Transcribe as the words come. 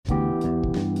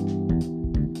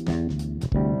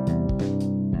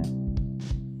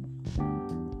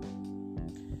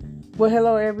Well,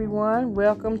 hello everyone.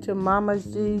 Welcome to Mama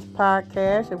G's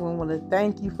podcast, and we want to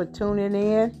thank you for tuning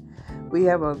in. We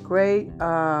have a great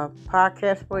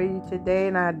podcast for you today,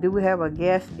 and I do have a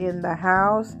guest in the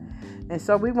house. And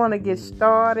so we want to get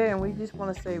started, and we just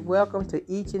want to say welcome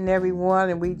to each and every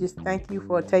one, and we just thank you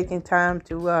for taking time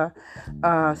to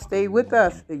stay with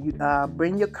us.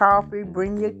 Bring your coffee,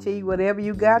 bring your tea, whatever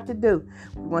you got to do.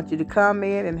 We want you to come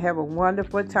in and have a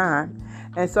wonderful time.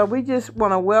 And so we just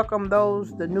want to welcome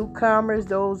the newcomers,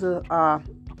 those who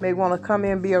may want to come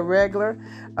in and be a regular.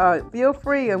 Feel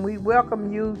free, and we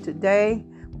welcome you today.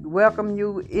 We welcome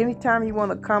you anytime you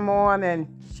want to come on and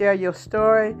share your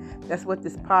story. That's what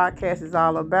this podcast is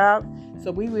all about.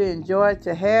 So we will enjoy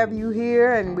to have you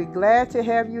here, and we're glad to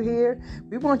have you here.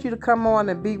 We want you to come on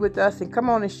and be with us and come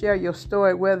on and share your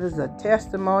story, whether it's a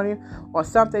testimony or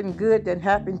something good that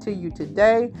happened to you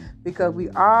today, because we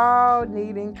all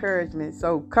need encouragement.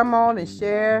 So come on and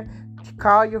share.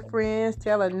 Call your friends.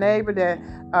 Tell a neighbor that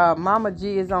Mama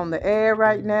G is on the air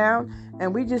right now.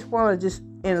 And we just want to just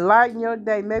enlighten your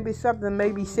day. Maybe something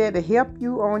may be said to help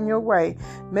you on your way.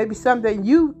 Maybe something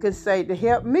you could say to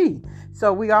help me.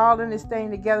 So we all in this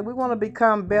thing together. We want to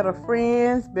become better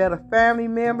friends, better family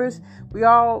members. We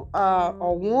all are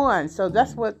one. So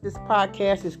that's what this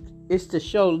podcast is. It's to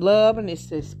show love, and it's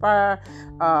to inspire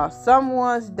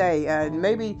someone's day, and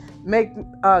maybe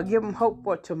give them hope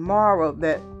for tomorrow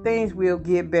that things will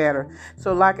get better.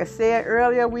 So like I said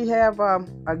earlier, we have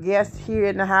a guest here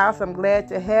in the house. I'm glad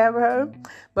to have her.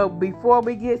 But before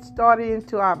we get started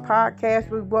into our podcast,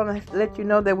 we want to let you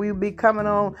know that we'll be coming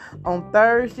on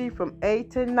Thursday from 8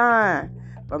 to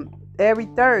 9. Every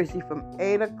Thursday from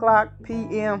 8 o'clock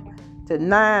p.m. to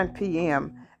 9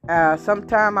 p.m.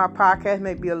 Sometime our podcast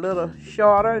may be a little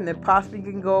shorter, and it possibly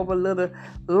can go over a little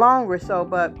longer.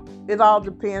 But it all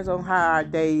depends on how our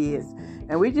day is.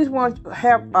 And we just want to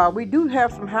have, we do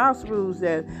have some house rules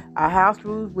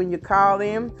when you call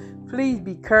in. Please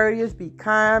be courteous, be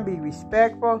kind, be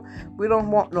respectful. We don't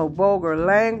want no vulgar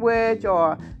language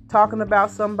or talking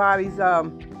about somebody's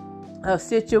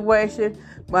situation.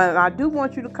 But I do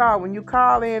want you to call. When you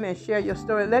call in and share your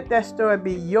story, let that story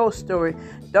be your story.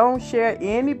 Don't share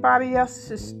anybody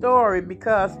else's story,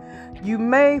 because you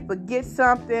may forget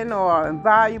something or a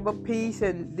valuable piece,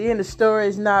 and then the story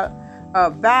is not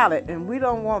valid. And we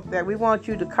don't want that. We want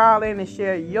you to call in and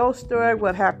share your story,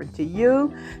 what happened to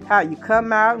you, how you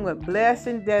come out, and what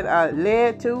blessing that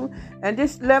led to, and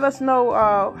just let us know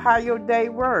how your day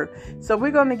were. So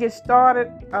we're going to get started,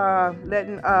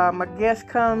 letting my guest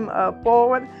come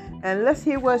forward, and let's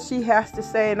hear what she has to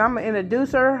say. And I'm going to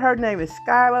introduce her. Her name is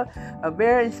Skylar, a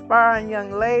very inspiring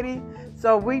young lady.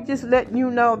 So we just letting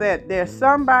you know that there's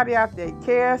somebody out there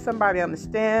cares, somebody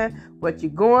understand what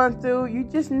you're going through. You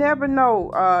just never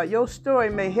know. Your story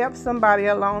may help somebody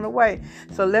along the way.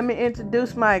 So let me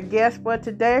introduce my guest for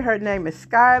today. Her name is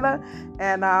Skylar,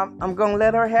 and I'm going to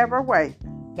let her have her way.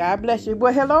 God bless you.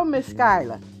 Well, hello, Miss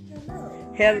Skylar.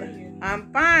 Hello.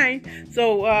 I'm fine.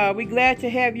 So we're glad to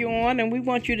have you on, and we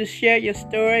want you to share your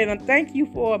story. And I thank you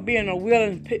for being a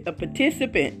willing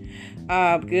participant,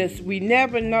 because we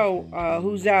never know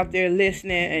who's out there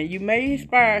listening, and you may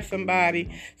inspire somebody.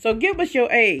 So give us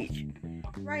your age.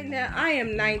 Right now, I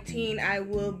am 19. I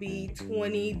will be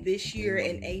 20 this year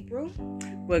in April.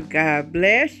 Well, God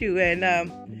bless you. And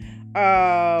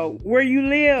where you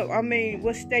live?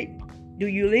 What state do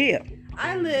you live?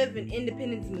 I live in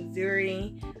Independence,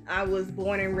 Missouri. I was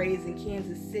born and raised in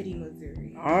Kansas City,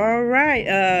 Missouri. All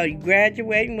right.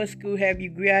 Graduating, what school have you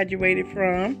graduated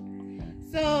from?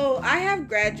 So I have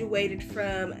graduated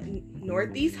from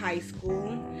Northeast High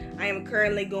School. I am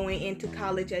currently going into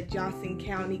college at Johnson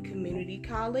County Community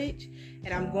College,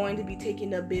 and I'm going to be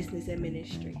taking up business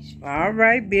administration. All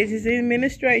right, business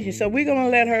administration. So we're going to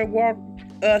let her walk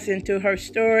us into her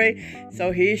story.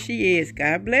 So here she is.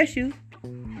 God bless you.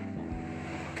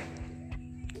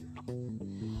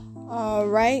 All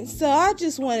right, so I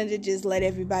just wanted to let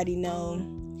everybody know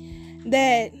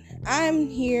that I'm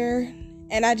here,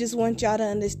 and I just want y'all to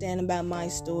understand about my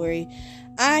story.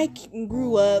 I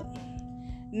grew up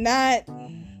not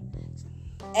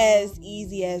as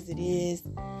easy as it is.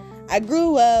 I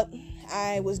grew up,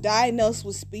 I was diagnosed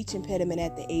with speech impediment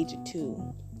at the age of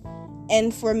 2.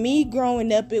 And for me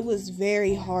growing up, it was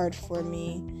very hard for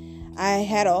me. I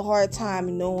had a hard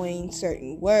time knowing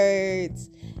certain words,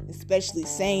 especially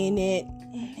saying it,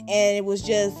 and it was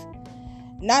just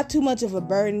not too much of a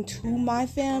burden to my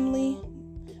family,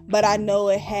 but I know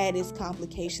it had its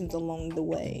complications along the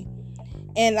way.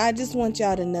 And I just want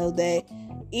y'all to know that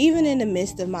even in the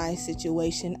midst of my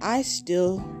situation, I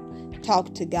still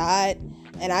talk to God.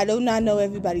 And I do not know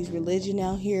everybody's religion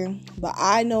out here, but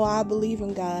I know I believe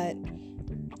in God.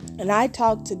 And I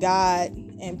talked to God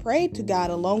and prayed to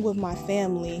God along with my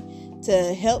family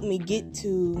to help me get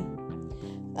to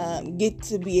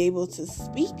be able to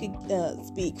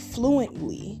speak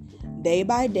fluently day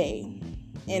by day.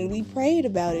 And we prayed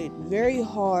about it very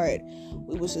hard.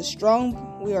 We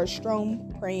are a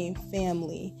strong praying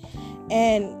family.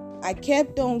 And I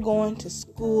kept on going to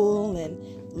school and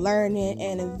learning,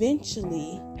 and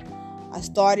eventually I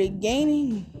started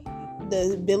gaining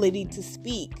the ability to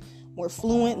speak more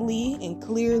fluently and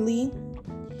clearly.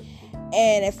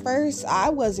 And at first I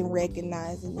wasn't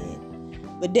recognizing it,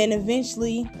 but then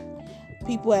eventually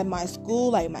people at my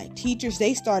school, like my teachers,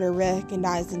 they started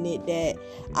recognizing it, that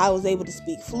I was able to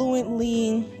speak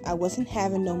fluently. I wasn't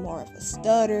having no more of a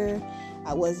stutter.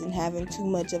 I wasn't having too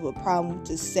much of a problem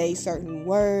to say certain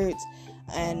words.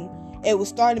 And it was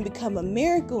starting to become a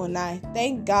miracle. And I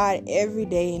thank God every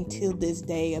day until this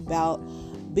day about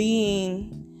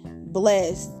being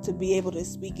blessed to be able to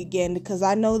speak again, because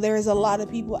I know there's a lot of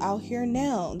people out here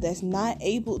now that's not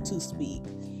able to speak,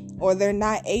 or they're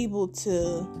not able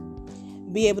to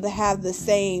be able to have the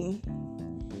same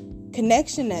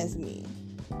connection as me.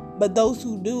 But those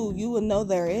who do, you will know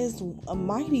there is a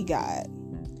mighty God,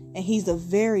 and he's a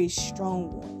very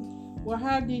strong one. Well,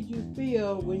 how did you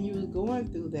feel when you was going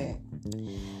through that?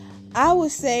 I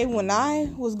would say when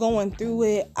I was going through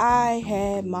it, I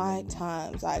had my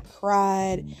times. I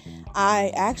cried.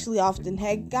 I actually often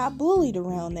got bullied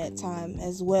around that time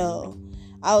as well.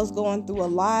 I was going through a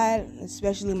lot,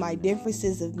 especially my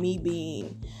differences of me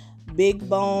being big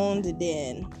boned, and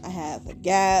then I have a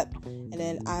gap, and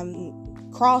then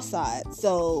I'm cross-eyed.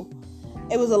 So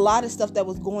it was a lot of stuff that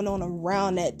was going on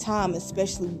around that time,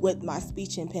 especially with my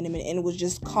speech impediment, and it was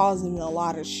just causing a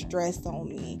lot of stress on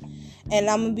me. And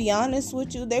I'm gonna be honest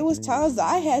with you, there was times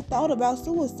I had thought about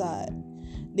suicide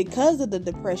because of the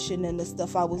depression and the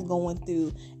stuff I was going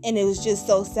through. And it was just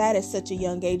so sad at such a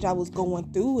young age I was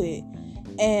going through it.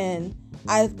 And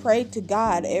I prayed to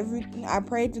God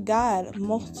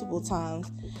multiple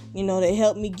times, to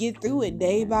help me get through it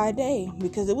day by day,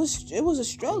 because it was a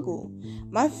struggle.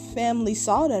 My family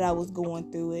saw that I was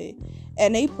going through it,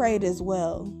 and they prayed as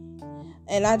well.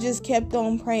 And I just kept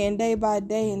on praying day by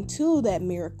day until that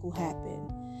miracle happened.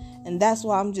 And that's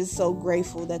why I'm just so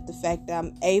grateful that the fact that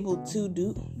I'm able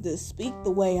to speak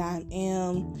the way I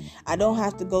am. I don't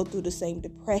have to go through the same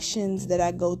depressions that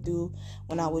I go through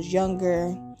when I was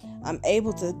younger. I'm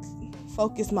able to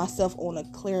focus myself on a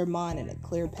clear mind and a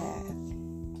clear path.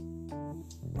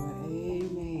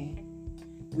 Amen.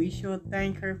 We sure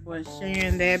thank her for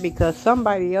sharing that, because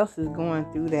somebody else is going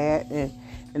through that, and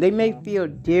they may feel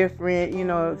different.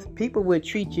 People will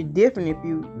treat you different if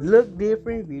you look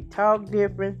different, if you talk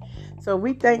different. So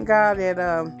we thank God that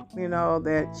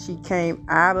that she came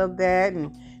out of that,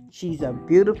 and she's a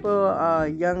beautiful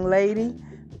young lady.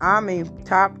 I mean,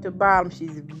 top to bottom,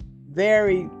 she's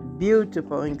very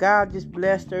beautiful, and God just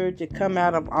blessed her to come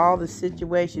out of all the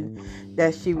situations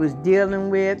that she was dealing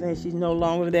with, and she's no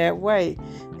longer that way.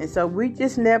 And so we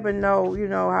just never know,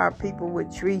 how people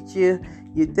would treat you.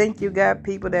 You think you got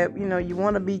people that, you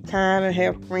want to be kind and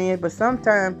have friends, but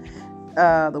sometimes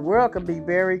the world can be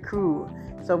very cruel.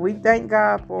 So we thank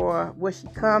God for what she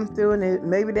come through, and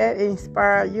maybe that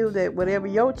inspire you, that whatever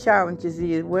your challenges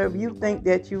is, wherever you think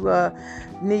that you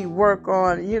need work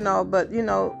on, but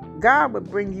God will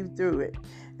bring you through it.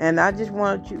 And I just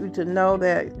want you to know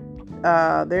that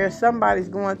there's somebody's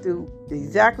going through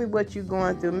exactly what you're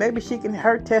going through. Maybe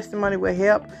her testimony will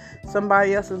help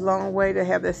somebody else along the way to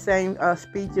have that same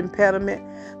speech impediment.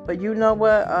 But you know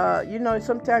what?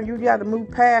 Sometimes you got to move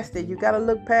past it. You got to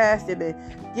look past it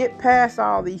and get past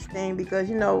all these things, because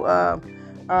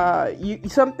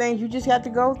some things you just have to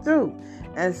go through.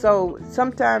 And so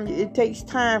sometimes it takes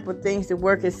time for things to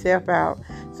work itself out.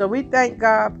 So we thank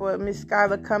God for Miss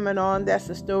Skylar coming on. That's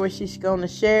the story she's going to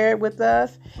share with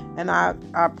us. And I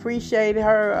appreciate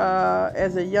her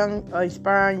as a young,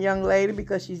 inspiring young lady,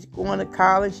 because she's going to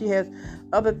college. She has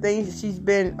other things that she's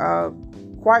been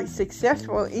quite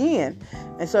successful in.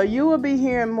 And so you will be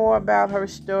hearing more about her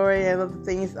story and other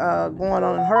things going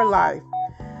on in her life.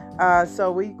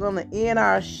 So we're going to end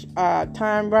our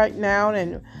time right now,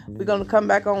 and we're going to come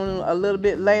back on a little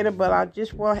bit later. But I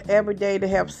just want every day to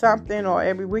have something, or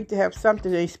every week to have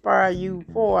something to inspire you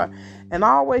for. And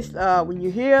always, when you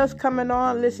hear us coming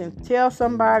on, listen, tell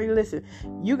somebody, listen,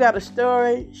 you got a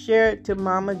story, share it to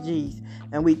Mama G's.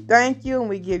 And we thank you, and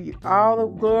we give you all the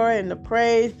glory and the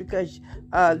praise, because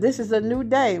this is a new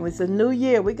day. It's a new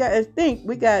year. We got to think.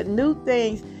 We got new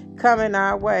things coming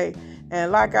our way.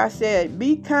 And like I said,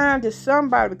 be kind to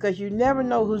somebody because you never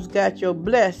know who's got your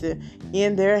blessing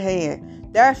in their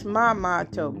hand. That's my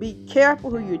motto. Be careful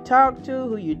who you talk to,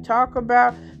 who you talk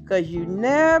about, because you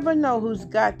never know who's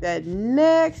got that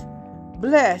next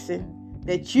blessing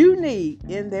that you need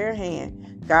in their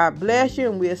hand. God bless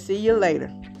you, and we'll see you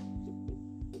later.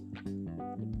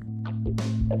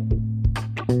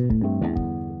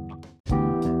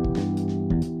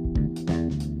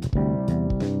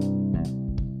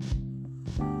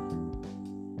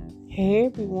 Hey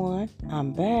everyone,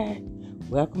 I'm back.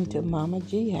 Welcome to Mama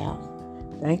G House.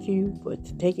 Thank you for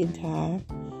taking time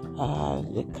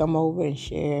to come over and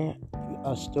share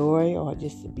a story or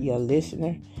just to be a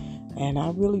listener. And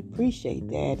I really appreciate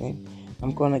that. And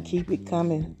I'm going to keep it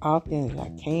coming often as I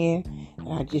can.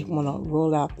 And I just want to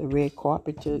roll out the red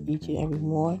carpet to each and every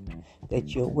one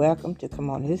that you're welcome to come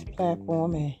on this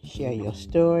platform and share your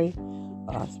story,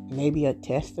 maybe a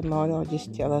testimony, or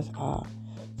just tell us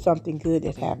something good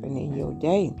that happened in your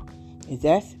day. And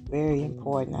that's very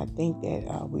important. I think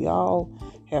that we all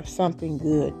have something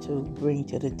good to bring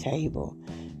to the table.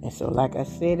 And so, like I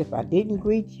said, if I didn't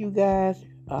greet you guys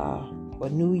for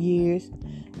New Year's,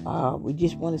 we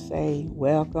just want to say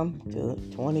welcome to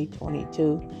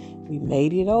 2022. We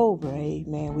made it over,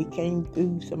 amen. We came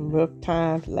through some rough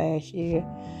times last year,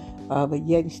 but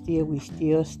yet and still, we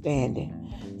still standing.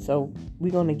 So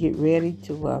we're going to get ready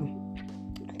to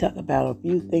talk about a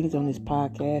few things on this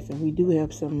podcast, and we do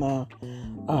have some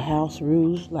house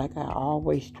rules like I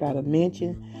always try to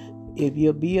mention. If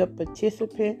you'll be a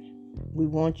participant, we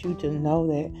want you to know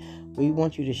that we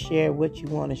want you to share what you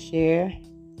want to share,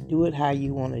 do it how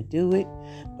you want to do it,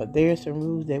 but there are some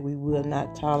rules that we will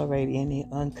not tolerate any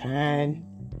unkind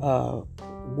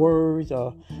words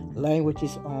or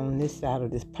languages on this side of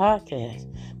this podcast.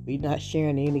 We're not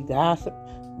sharing any gossip.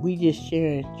 We just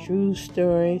sharing true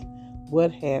stories,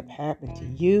 what have happened to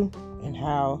you and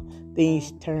how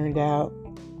things turned out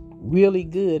really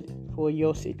good for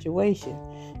your situation.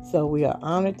 So we are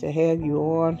honored to have you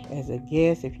on as a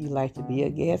guest if you'd like to be a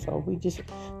guest, or we just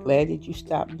glad that you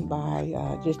stopped by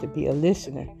just to be a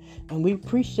listener. And we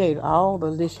appreciate all the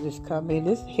listeners coming.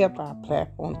 This help our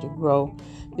platform to grow.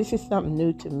 This is something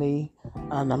new to me,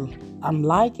 and I'm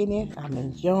liking it. I'm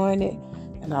enjoying it.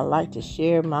 And I like to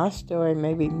share my story.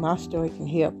 Maybe my story can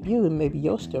help you, and maybe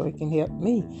your story can help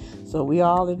me. So we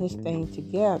all in this thing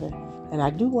together. And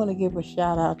I do want to give a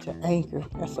shout out to Anchor.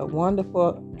 That's a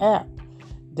wonderful app.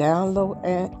 Download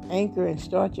Anchor and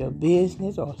start your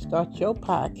business or start your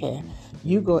podcast.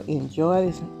 You're going to enjoy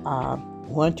this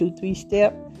 1, 2, 3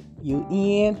 step. You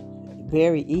in.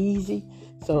 Very easy.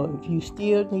 So if you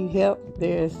still need help,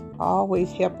 there's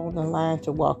always help on the line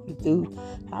to walk you through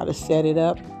how to set it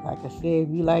up. Like I said, if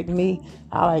you like me,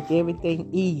 I like everything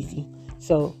easy.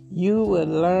 So you will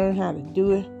learn how to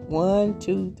do it 1,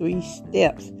 2, 3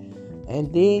 steps.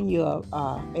 And then you're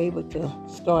able to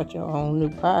start your own new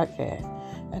podcast.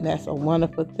 And that's a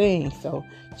wonderful thing. So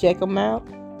check them out.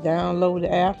 Download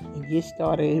the app and get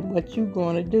started in what you're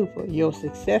going to do for your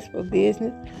successful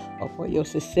business or for your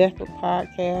successful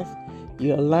podcast.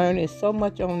 You're learning so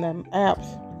much on them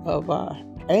apps of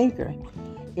Anchor,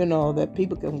 that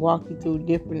people can walk you through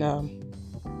different,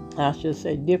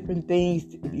 different things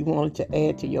if you wanted to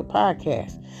add to your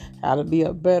podcast. How to be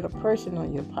a better person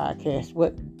on your podcast,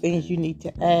 what things you need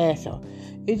to add. So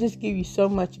it just gives you so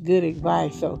much good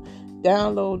advice. So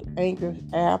download Anchor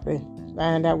app and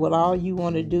find out what all you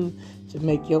want to do to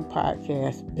make your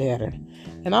podcast better.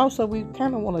 And also, we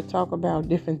kind of want to talk about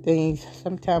different things.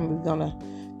 Sometimes we're going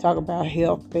to talk about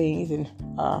health things and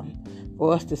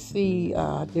for us to see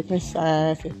different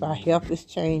signs if our health is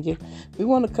changing. We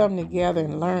want to come together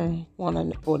and learn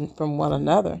from one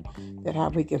another that how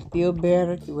we can feel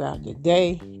better throughout the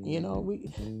day.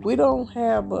 We don't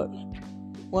have but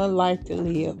one life to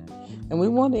live, and we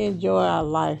want to enjoy our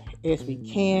life as we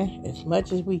can, as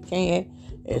much as we can,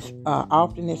 as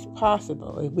often as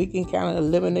possible. If we can kind of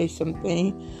eliminate some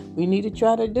things, we need to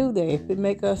try to do that. If it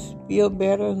make us feel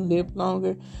better, live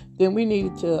longer, then we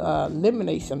need to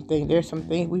eliminate some things. There's some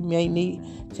things we may need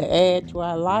to add to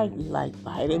our life, like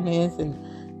vitamins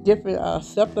and different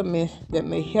supplements that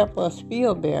may help us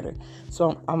feel better.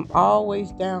 So I'm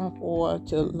always down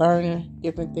to learning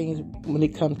different things when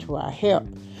it comes to our health.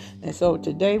 And so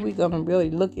today we're going to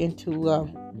really look into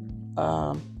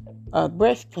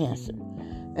breast cancer.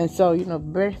 And so,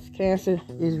 breast cancer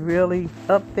is really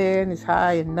up there and it's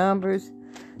high in numbers.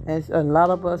 And a lot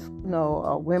of us,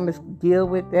 women deal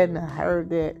with that. And I heard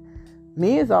that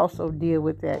men also deal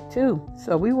with that too.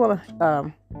 So we want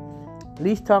to at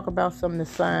least talk about some of the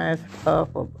signs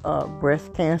of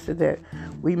breast cancer that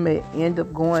we may end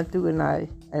up going through in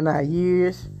our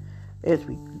years. as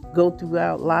we go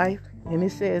throughout life. And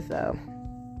it says, I'm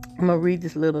going to read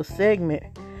this little segment.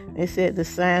 It said the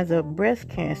signs of breast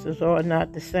cancers are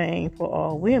not the same for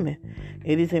all women.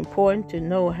 It is important to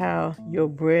know how your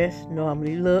breast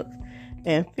normally looks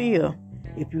and feel.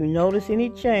 If you notice any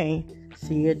change,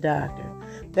 see a doctor.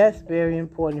 That's very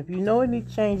important. If you know any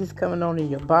changes coming on in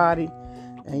your body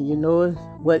and you know it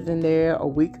wasn't there a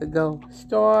week ago,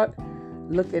 start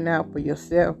looking out for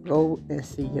yourself. Go and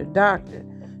see your doctor.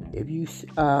 If you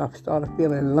start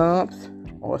feeling lumps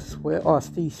or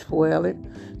see swelling,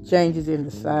 changes in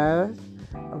the size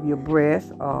of your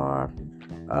breast, or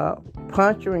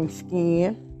puncturing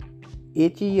skin,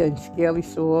 itchy and scaly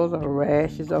sores or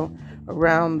rashes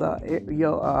around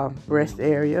your breast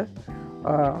area.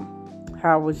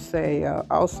 I would say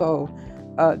also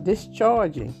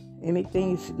discharging.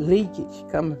 Anything's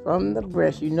leakage coming from the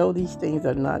breast. You know these things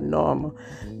are not normal.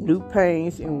 New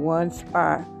pains in one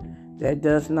spot that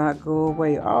does not go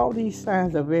away. All these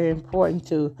signs are very important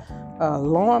to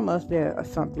alarm us that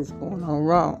something's going on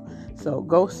wrong. So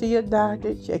go see a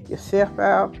doctor, check yourself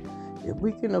out. If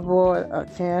we can avoid a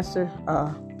cancer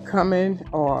coming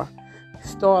or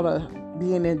start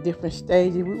being in different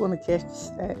stages, we want to catch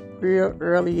that real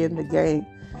early in the game.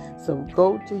 So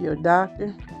go to your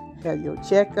doctor, have your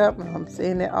checkup. And I'm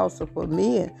saying that also for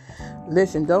men.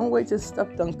 Listen, don't wait till stuff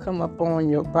don't come up on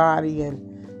your body and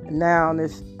now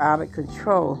it's out of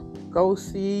control. Go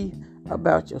see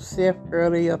about yourself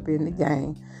early up in the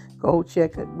game. Go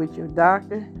check it with your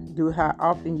doctor. Do how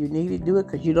often you need to do it,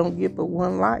 because you don't get but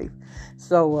one life.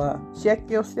 So check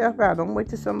yourself out. Don't wait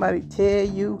till somebody tell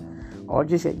you, or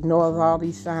just ignore all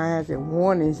these signs and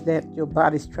warnings that your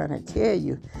body's trying to tell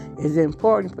you. It's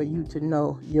important for you to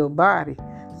know your body.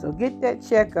 So get that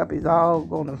checkup. It's all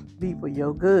going to be for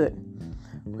your good.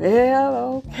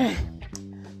 Well, okay.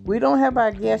 We don't have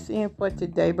our guests in for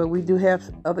today, but we do have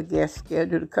other guests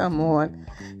scheduled to come on.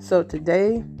 So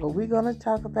today, what we're going to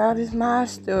talk about is my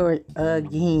story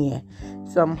again.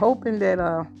 So I'm hoping that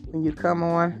when you come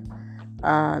on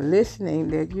listening,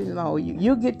 that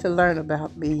you get to learn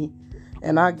about me,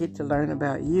 and I get to learn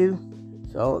about you.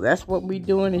 So that's what we're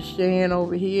doing, is sharing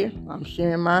over here. I'm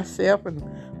sharing myself, and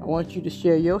I want you to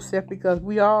share yourself, because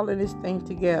we all in this thing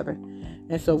together.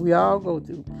 And so we all go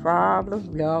through problems.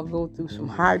 We all go through some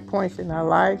high points in our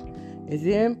life. It's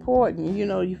important,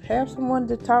 you have someone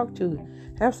to talk to,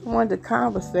 have someone to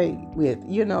conversate with,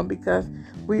 because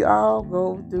we all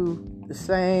go through the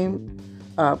same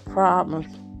problems.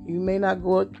 You may not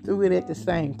go through it at the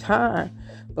same time,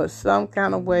 but some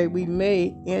kind of way we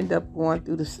may end up going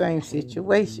through the same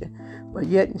situation. But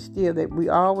yet and still, that we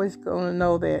always going to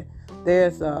know that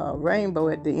there's a rainbow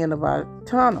at the end of our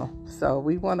tunnel. So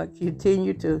we want to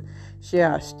continue to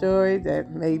share our story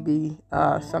that may be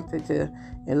something to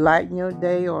enlighten your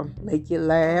day, or make you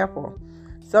laugh, or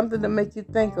something to make you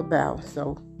think about.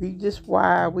 So we just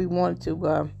why we wanted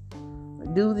to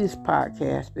do this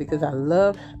podcast, because I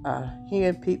love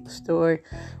hearing people's story,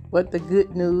 what the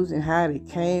good news and how it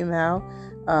came out.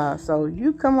 So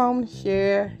you come on,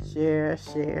 share.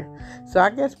 So I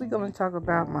guess we're going to talk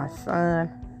about my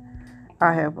son.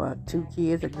 I have 2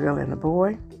 kids, a girl and a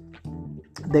boy.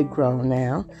 They're grown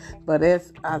now. But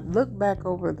as I look back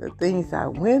over the things I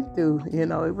went through,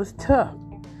 it was tough.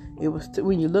 It was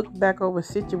when you look back over a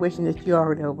situation that you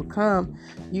already overcome,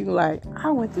 you like, I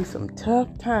went through some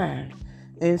tough times.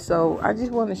 And so I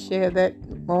just want to share that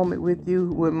moment with you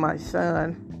with my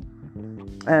son.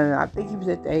 And I think he was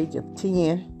at the age of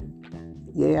 10.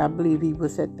 Yeah, I believe he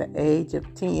was at the age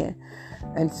of 10.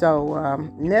 And so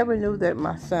never knew that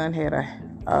my son had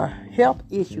a health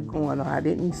issue going on. I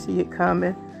didn't see it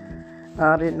coming.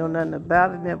 I didn't know nothing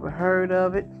about it, never heard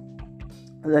of it.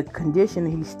 The condition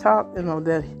he's taught,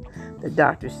 that the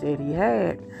doctor said he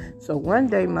had. So one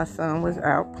day my son was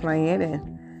out playing,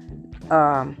 and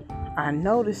I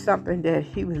noticed something, that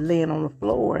he was laying on the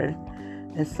floor.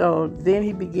 And so then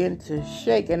he began to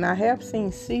shake. And I have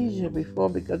seen seizures before,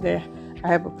 because I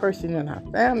have a person in our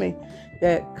family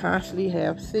that constantly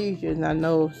have seizures. And I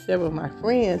know several of my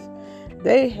friends,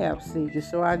 they have seizures.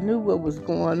 So I knew what was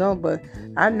going on, but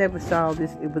I never saw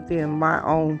this within my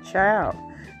own child.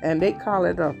 And they call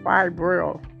it a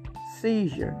febrile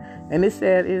seizure. And it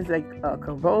said it's a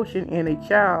convulsion in a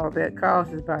child that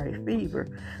causes by a fever.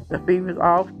 The fever is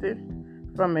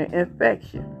often from an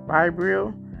infection.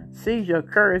 Febrile seizure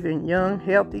occurs in young,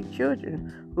 healthy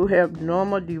children who have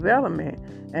normal development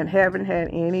and haven't had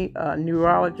any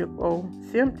neurological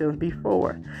symptoms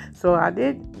before. So I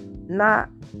did not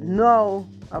know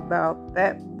about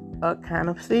that kind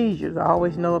of seizures. I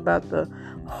always know about the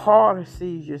harder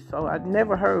seizures. So I'd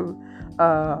never heard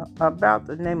about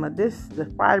the name of this, the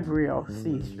febrile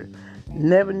seizure.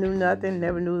 never knew nothing,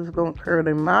 never knew it was going to occur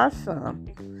to my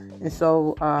son. And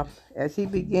so as he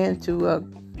began to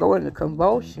go into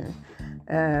convulsion,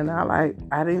 and I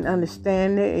didn't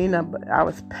understand it, but I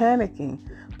was panicking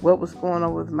what was going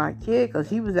on with my kid because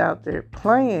he was out there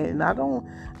playing. And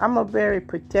I'm a very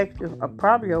protective,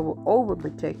 probably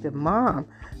overprotective mom.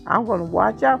 I'm going to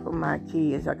watch out for my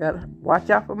kids. I got to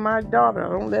watch out for my daughter. I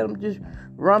don't let them just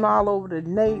run all over the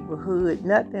neighborhood,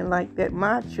 nothing like that.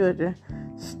 My children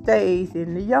stays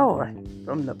in the yard,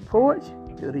 from the porch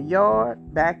to the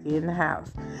yard, back in the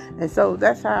house. And so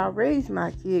that's how I raised my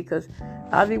kid, because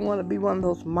I didn't want to be one of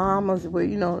those mamas where,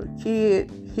 the kid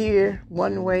here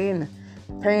one way and the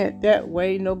parent that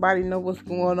way. Nobody know what's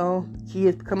going on.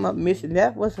 Kids come up missing.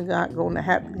 That wasn't not going to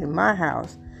happen in my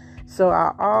house. So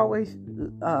I always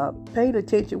paid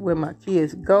attention where my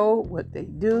kids go, what they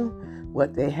do,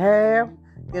 what they have,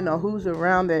 who's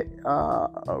around that,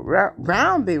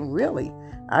 around them, really.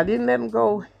 I didn't let them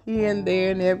go here and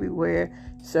there and everywhere.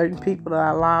 Certain people are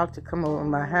allowed to come over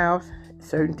my house.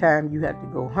 Certain time you have to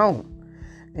go home.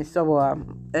 And so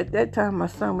at that time, my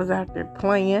son was out there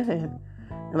playing,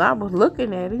 and I was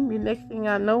looking at him. The next thing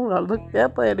I know, I looked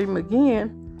up at him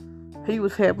again. He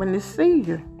was having this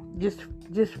seizure, just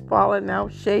falling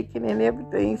out, shaking and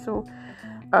everything. So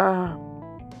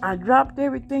I dropped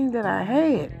everything that I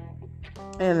had.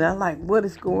 And I'm like, what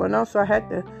is going on? So I had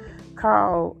to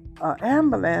call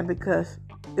ambulance, because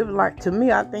it was like, to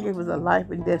me, I think it was a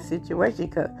life and death situation,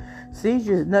 because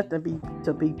seizure is nothing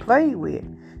to be played with.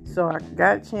 So I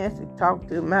got a chance to talk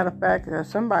to, matter of fact,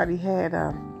 somebody had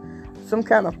some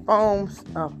kind of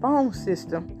phone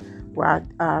system where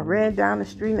I ran down the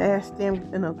street and asked them,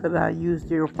 because I used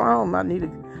their phone.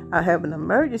 I have an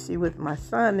emergency with my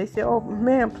son. They said, oh,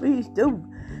 man, please do.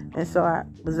 And so I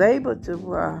was able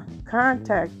to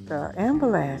contact the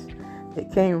ambulance. They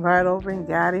came right over and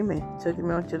got him and took him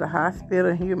on to the hospital.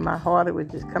 And here my heart was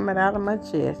just coming out of my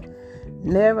chest.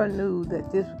 Never knew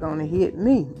that this was going to hit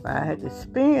me. I had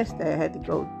experienced that. I had to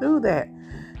go through that.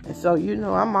 And so,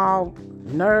 I'm all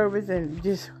nervous and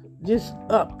just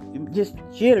up, just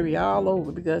jittery all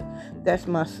over, because that's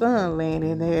my son laying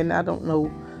in there, and I don't know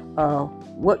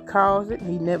what caused it.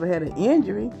 He never had an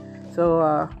injury, so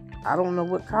I don't know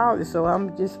what caused it. So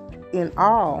I'm just in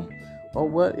awe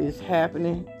of what is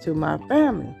happening to my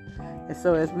family. And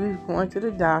so as we were going to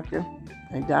the doctor,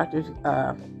 and doctors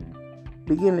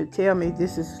begin to tell me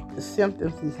this is the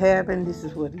symptoms he's having, this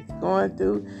is what he's going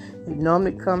through. It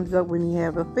normally comes up when you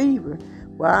have a fever.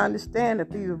 Well, I understand the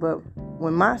fever, but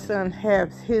when my son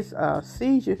has his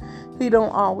seizure, he don't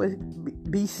always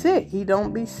be sick. He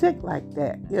don't be sick like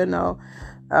that, It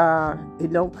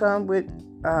don't come with,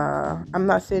 I'm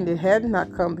not saying it has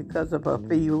not come because of a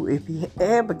fever if he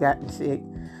ever gotten sick,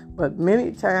 but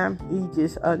many times he's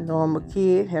just a normal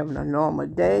kid having a normal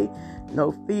day,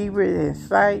 no fever in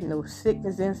sight, no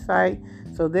sickness in sight.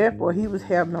 So therefore, he was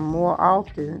having them more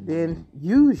often than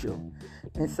usual.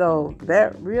 And so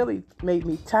that really made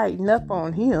me tighten up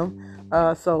on him.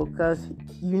 Because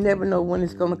you never know when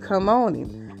it's going to come on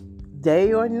him.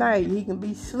 Day or night, he can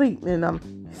be asleep. And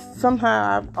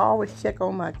somehow I always check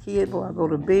on my kid before I go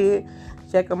to bed,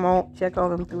 check on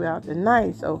him throughout the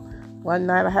night. So one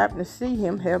night I happened to see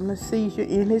him having a seizure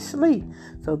in his sleep.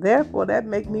 So therefore, that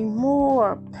made me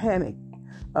more panicked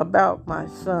about my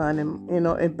son and,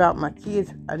 about my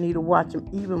kids. I need to watch him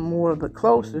even more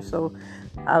closer. So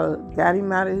I got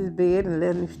him out of his bed and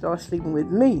let him start sleeping with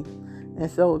me. And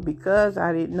so because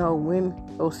I didn't know when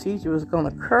those seizures was going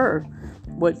to occur,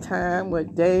 what time,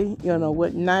 what day,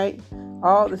 what night,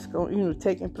 all this going,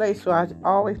 taking place. So I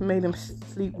always made him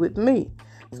sleep with me.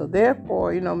 So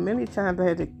therefore, many times I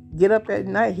had to get up at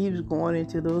night. He was going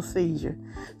into those seizures.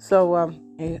 So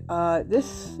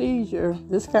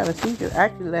this kind of seizure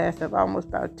actually lasted almost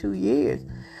about 2 years.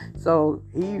 So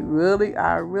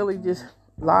I really just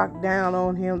locked down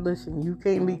on him. Listen, you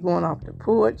can't be going off the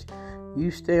porch. You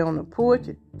stay on the porch,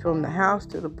 from the house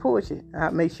to the porch. I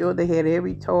made sure they had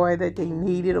every toy that they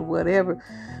needed or whatever.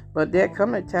 But there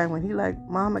come a time when he like,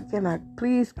 Mama, can I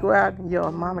please go out in the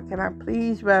yard? Mama, can I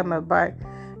please ride my bike?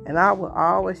 And I would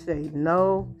always say,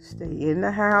 no, stay in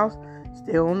the house,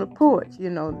 stay on the porch.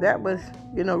 That was,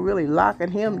 really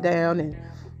locking him down. And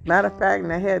matter of fact,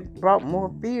 and I had brought more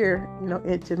fear,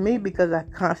 into me, because I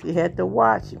constantly had to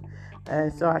watch him.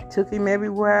 And so I took him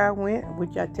everywhere I went,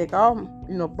 which I take all,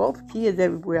 both kids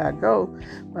everywhere I go.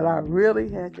 But I really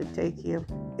had to take him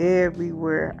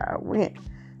everywhere I went.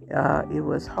 It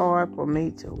was hard for me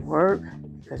to work,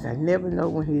 because I never know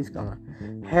when he's going to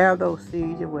have those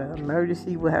seizures, where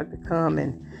emergency will have to come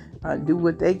and do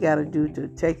what they got to do to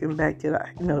take him back to the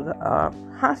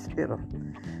hospital.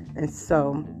 And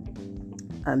so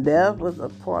And that was a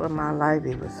part of my life.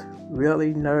 It was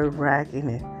really nerve-wracking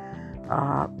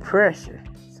and pressure.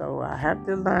 So I have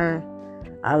to learn.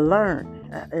 I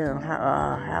learned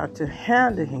how to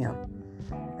handle him.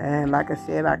 And like I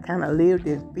said, I kind of lived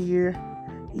in fear.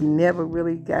 He never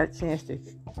really got a chance to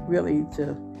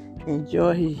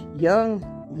enjoy his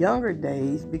younger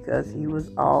days because he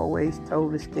was always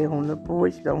told to stay on the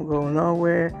porch, don't go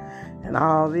nowhere, and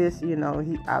all this.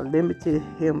 I limited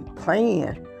him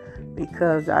playing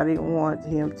because I didn't want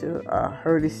him to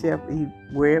hurt himself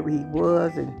wherever he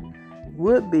was and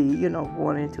would be,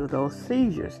 going into those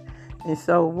seizures. And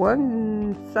so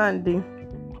one Sunday,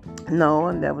 no,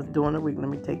 and that was during the week. Let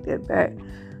me take that back.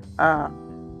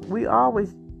 We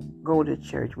always go to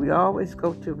church. We always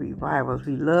go to revivals.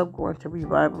 We love going to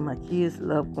revival. My kids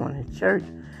love going to church.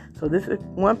 So this is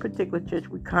one particular church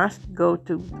we constantly go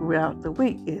to throughout the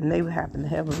week, and they happen to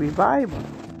have a revival.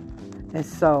 And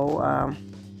so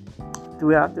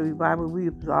throughout the revival, we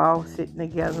was all sitting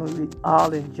together. We was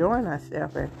all enjoying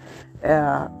ourselves. And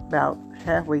about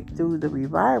halfway through the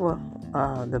revival,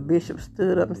 the bishop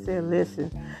stood up and said, listen,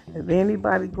 if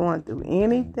anybody going through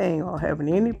anything or having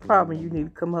any problem, you need to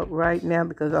come up right now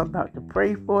because I'm about to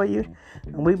pray for you.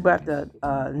 And we about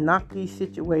to knock these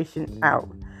situations out.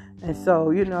 And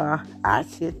so, I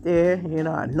sit there,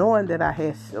 knowing that I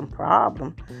had some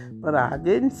problem, but I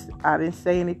didn't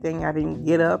say anything. I didn't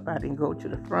get up. I didn't go to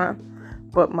the front.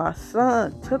 But my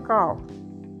son took off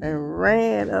and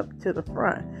ran up to the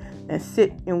front and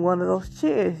sit in one of those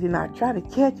chairs. I tried to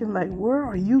catch him like, where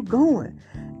are you going?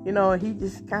 He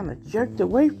just kind of jerked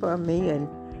away from me and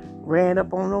ran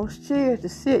up on those chairs to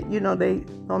sit. They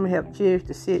normally have chairs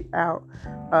to sit out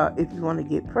if you want to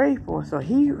get prayed for. So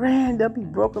he ran up, he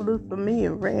broke a loose from me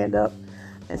and ran up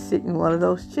and sit in one of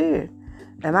those chairs.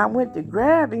 And I went to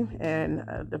grab him, and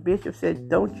the bishop said,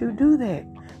 don't you do that,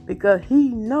 because he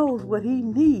knows what he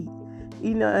needs.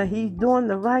 He's doing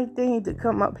the right thing to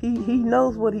come up. He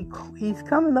knows what he's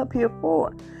coming up here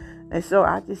for. And so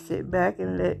I just sit back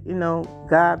and let,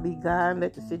 God be God and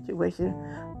let the situation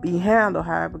be handled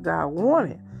however God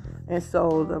wanted. And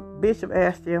so the bishop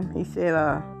asked him, he said,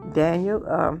 Daniel,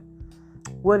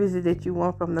 what is it that you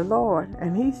want from the Lord?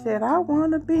 And he said, I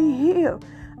want to be healed.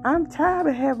 I'm tired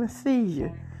of having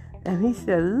seizures. And he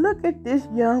said, look at this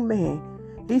young man.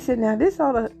 He said, now this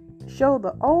ought to show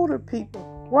the older people,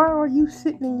 why are you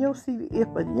sitting in your seat? If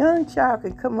a young child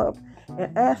can come up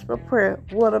and ask for prayer,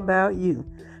 what about you?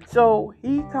 So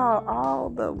he called all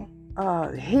the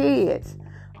heads,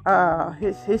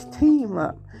 his team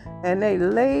up, and they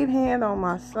laid hand on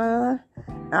my son.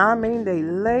 They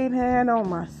laid hand on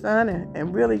my son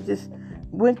and really just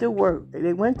went to work.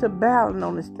 They went to battling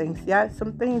on this thing. See, I had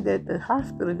some things that the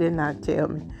hospital did not tell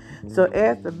me. So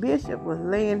as the bishop was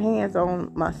laying hands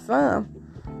on my son,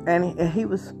 and he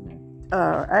was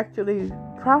actually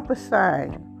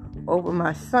prophesying over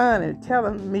my son and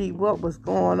telling me what was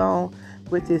going on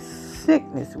with his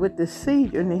sickness, with the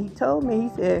seizure. And he told me, he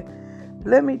said,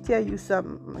 let me tell you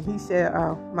something. He said,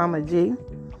 Mama G,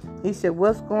 he said,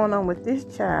 what's going on with this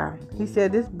child? He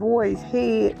said, this boy's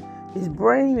head, his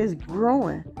brain is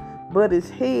growing, but his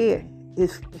head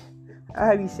is,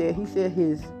 he said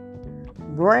his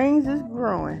brains is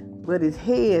growing, but his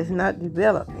head is not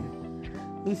developing.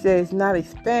 He said it's not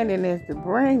expanding as the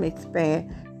brain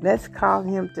expands. That's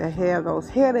causing him to have those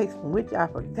headaches, which I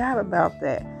forgot about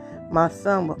that. My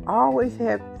son would always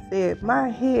have said, my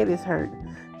head is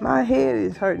hurting. My head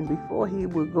is hurting before he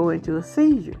would go into a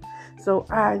seizure. So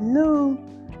I knew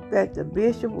that the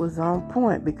bishop was on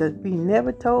point because we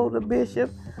never told the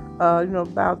bishop,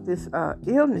 about this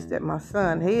illness that my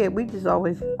son had. We just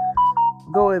always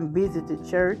go and visit the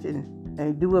church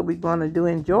and do what we're going to do,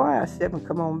 enjoy ourselves and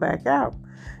come on back out.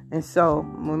 And so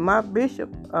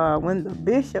when the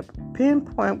bishop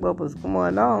pinpointed what was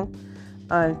going on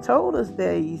and told us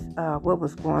that what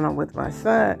was going on with my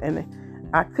son, and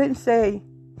I couldn't say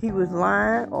he was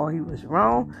lying or he was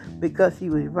wrong because he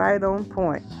was right on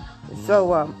point.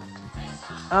 So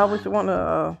I always want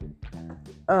to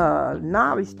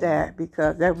acknowledge that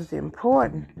because that was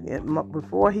important.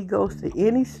 Before he goes to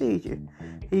any seizure,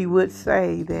 he would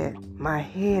say that my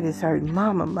head is hurting,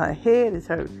 Mama, my head is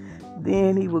hurting.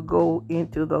 Then he would go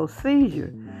into those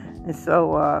seizures. And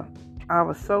so I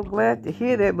was so glad to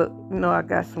hear that, but I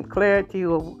got some clarity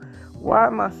of why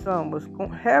my son was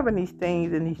having these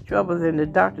things and these troubles, and the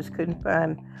doctors couldn't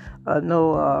find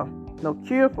no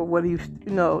cure for what he was,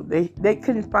 they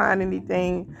couldn't find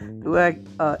anything through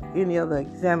any other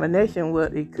examination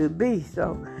what it could be.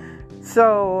 So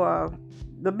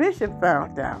the bishop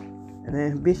found out, and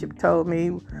then the bishop told me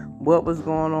what was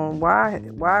going on, why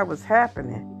it was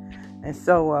happening. And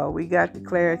so we got the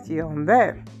clarity on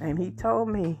that. And he told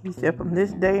me, he said, from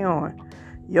this day on,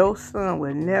 your son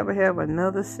will never have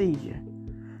another seizure.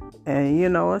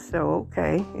 And, I said,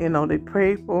 okay. They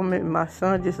prayed for me. And my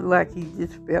son just like he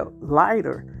just felt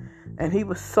lighter. And he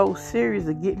was so serious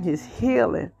of getting his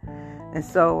healing. And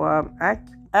so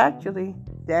actually,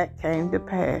 that came to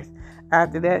pass.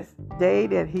 After that day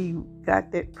that he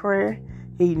got that prayer,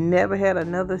 he never had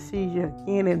another seizure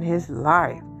again in his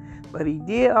life. But he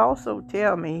did also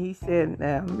tell me, he said,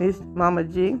 now, Miss Mama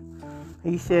G,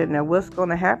 he said, now what's going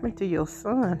to happen to your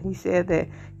son? He said that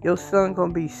your son going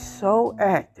to be so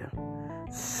active.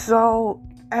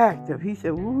 He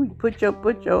said, ooh,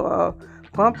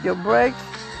 pump your brakes.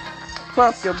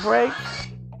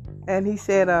 And he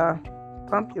said,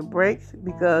 pump your brakes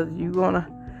because you're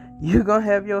gonna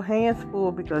have your hands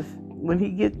full, because when he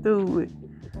get through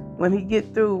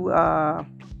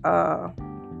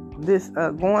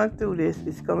going through this,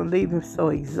 it's gonna leave him so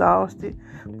exhausted,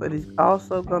 but it's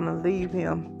also gonna leave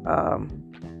him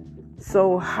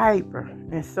so hyper.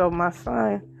 And so my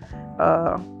son,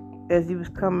 as he was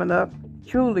coming up,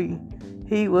 truly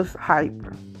he was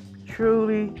hyper.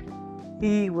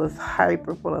 He was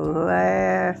hyper for the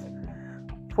last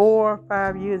 4 or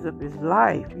 5 years of his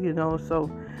life, so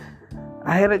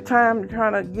I had a time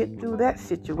trying to get through that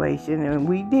situation, and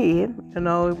we did.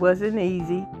 It wasn't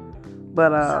easy,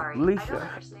 but Lisa,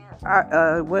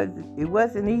 it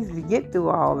wasn't easy to get through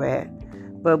all that,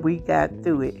 but we got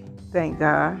through it, thank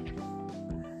God.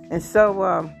 And so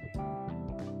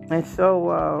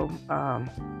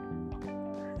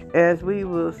as we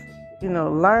was,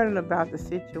 learning about the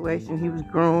situation, he was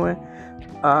growing.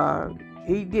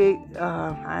 He did,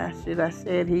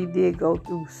 he did go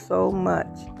through so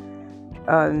much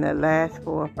in the last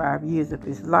 4 or 5 years of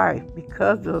his life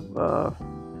because of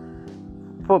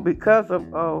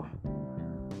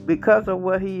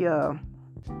what he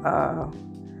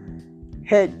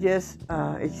had just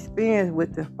experienced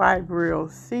with the febrile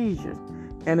seizures,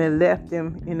 and it left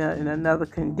him in another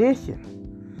condition.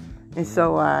 And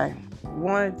so I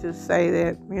wanted to say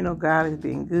that, God has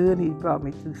been good. He brought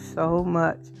me through so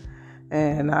much.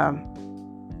 And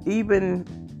even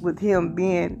with him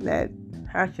being that,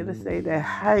 that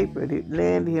hyper, it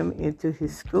landed him into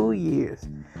his school years.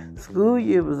 School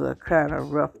year was a kind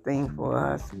of rough thing for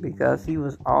us because he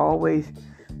was always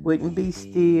wouldn't be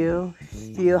still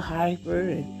hyper,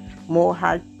 and more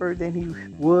hyper than he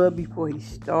was before he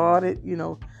started,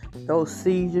 those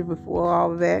seizures before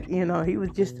all of that. He was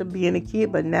just being a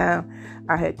kid, but now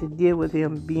I had to deal with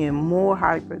him being more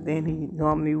hyper than he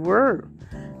normally were.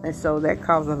 And so that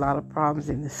caused a lot of problems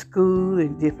in the school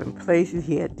and different places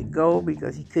he had to go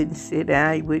because he couldn't sit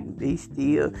down, he wouldn't be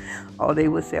still. Or they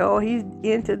would say, oh, he's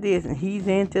into this and he's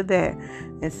into that.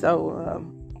 And so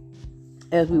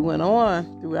as we went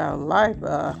on through our life,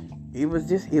 it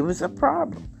was a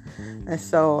problem. And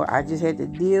so I just had to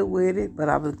deal with it, but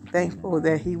I was thankful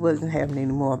that he wasn't having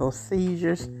any more of those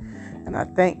seizures. And I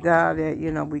thank God that,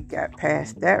 we got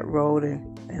past that road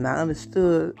and I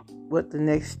understood what the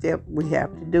next step we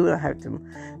have to do. I have to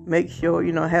make sure,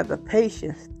 have the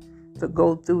patience to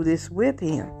go through this with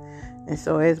him. And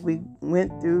so as we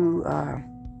went through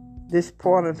this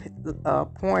point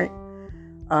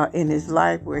in his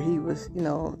life where he was,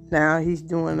 now he's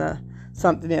doing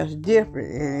something else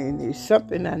different, and it's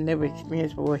something I never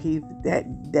experienced before. He's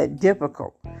that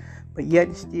difficult, but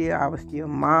yet still, I was still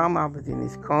mom. I was in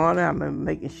his corner. I'm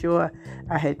making sure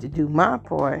I had to do my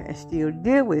part and still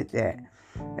deal with that.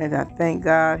 And I thank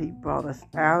God he brought us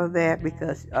out of that,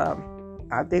 because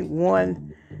I think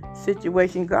one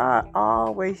situation, God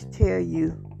always tell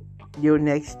you your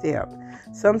next step.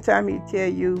 Sometimes he tell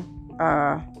you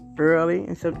early,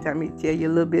 and sometimes he tell you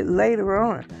a little bit later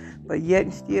on. But yet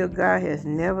and still, God has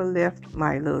never left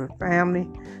my little family,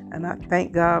 and I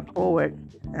thank God for it.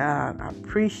 I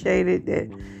appreciate it that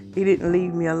he didn't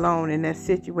leave me alone in that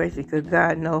situation, because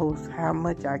God knows how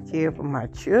much I care for my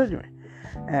children.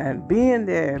 And being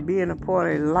there, being a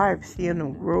part of their life, seeing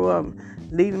them grow up,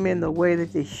 leading them in the way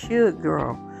that they should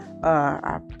grow.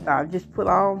 I just put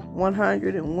all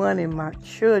 101 in my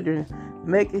children,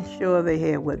 making sure they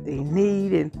had what they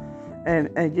need,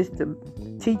 and just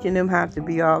teaching them how to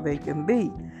be all they can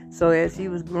be. So as he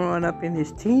was growing up in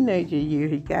his teenager year,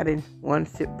 he got in one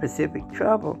specific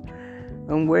trouble,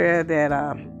 and where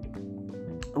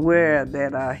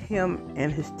him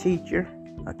and his teacher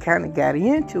kind of got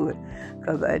into it,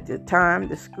 because at the time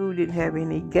the school didn't have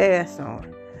any gas on.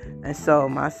 And so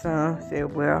my son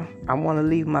said, well, I want to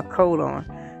leave my coat on.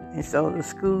 And so the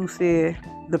school said,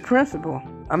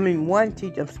 one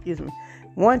teacher,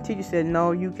 One teacher said,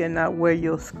 no, you cannot wear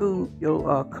your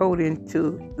coat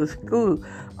into the school.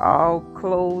 All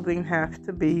clothing has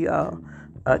to be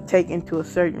taken to a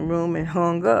certain room and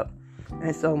hung up.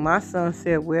 And so my son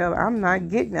said, well, I'm not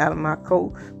getting out of my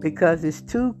coat because it's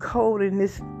too cold in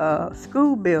this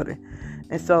school building.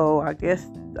 And so I guess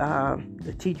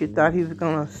the teacher thought he was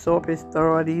going to usurp his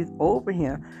authorities over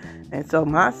him. And so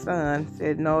my son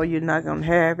said, no, you're not going to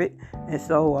have it. And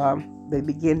so they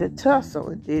began to tussle.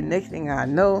 And then next thing I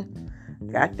know,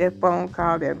 got that phone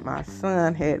call that my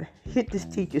son had hit this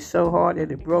teacher so hard that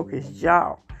it broke his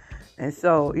jaw. And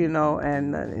so,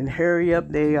 and hurry up,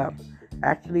 they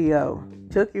actually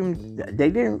took him. They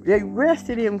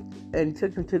arrested him and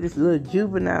took him to this little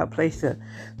juvenile place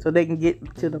so they can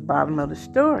get to the bottom of the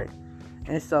story.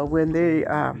 And so when they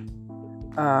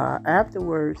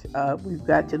afterwards we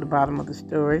got to the bottom of the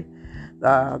story,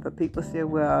 the people said,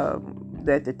 well,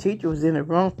 that the teacher was in the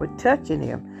wrong for touching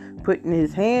him, putting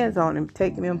his hands on him,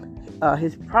 taking him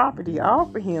his property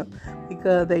off of him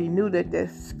because they knew that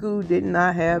school did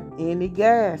not have any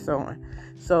gas on.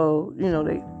 So,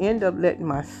 they end up letting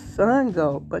my son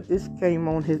go, but this came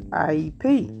on his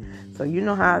IEP. So you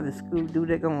know how the school do,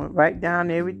 they're going to write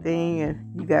down everything,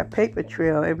 and you got paper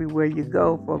trail everywhere you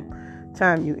go from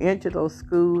time you enter those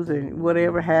schools and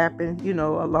whatever happened,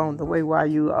 along the way while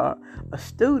you are a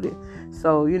student.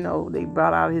 So, they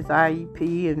brought out his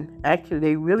IEP, and actually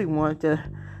they really wanted to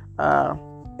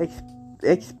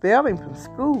expel him from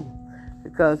school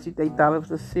because they thought it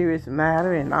was a serious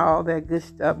matter and all that good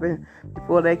stuff. And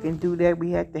before they can do that,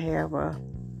 we had to have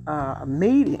a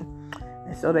meeting.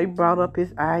 And so they brought up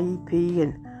his IEP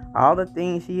and all the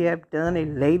things he had done. They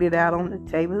laid it out on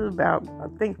the table. It was about, I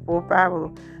think, 4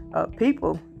 or 5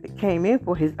 people that came in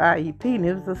for his IEP, and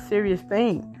it was a serious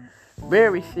thing,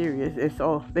 very serious. And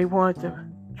so they wanted to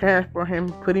transfer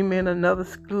him, put him in another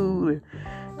school,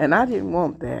 and I didn't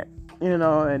want that.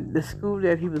 And the school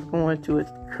that he was going to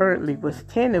currently was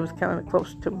 10. It was kind of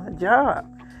close to my job.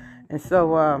 And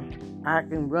so I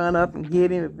can run up and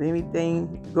get him if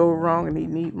anything go wrong and he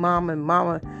need mama and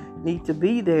mama need to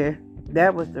be there.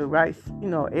 That was the right,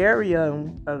 area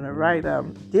and the right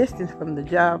distance from the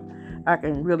job. I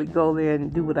can really go there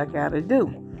and do what I got to do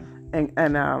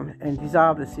and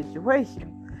resolve the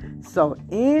situation. So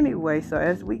anyway,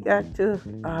 as we got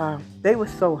to, they were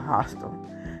so hostile.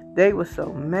 They were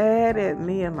so mad at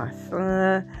me and my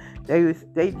son.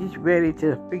 They just ready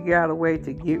to figure out a way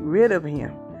to get rid of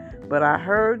him. But I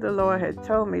heard the Lord had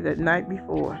told me the night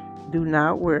before, do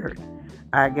not worry.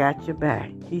 I got your back.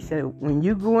 He said, when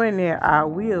you go in there, I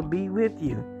will be with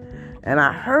you. And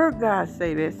I heard God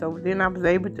say that. So then I was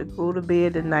able to go to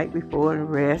bed the night before and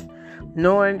rest,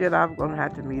 knowing that I was going to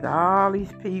have to meet all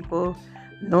these people,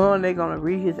 knowing they're going to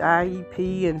read his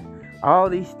IEP and all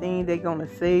these things they're going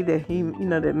to say that he,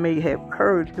 that may have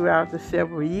occurred throughout the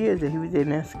several years that he was in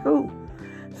that school.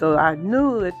 So I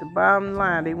knew at the bottom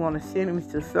line they want to send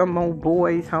him to some old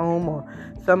boy's home or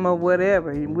some of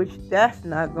whatever, in which that's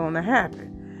not going to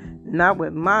happen. Not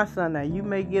with my son. Now, you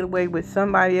may get away with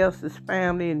somebody else's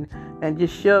family and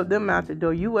just shove them out the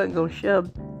door. You wasn't going to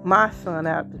shove my son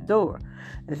out the door.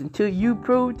 And until you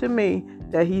prove to me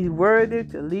that he's worthy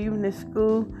to leaving this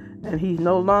school and he's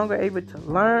no longer able to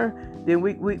learn, then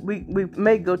we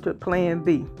may go to plan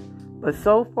B. But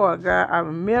so far, God, I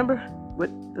remember what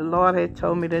the Lord had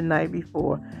told me the night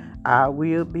before. I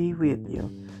will be with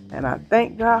you. And I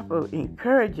thank God for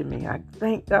encouraging me. I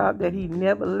thank God that he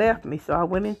never left me. So I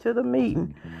went into the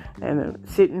meeting and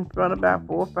sitting in front of about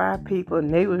 4 or 5 people,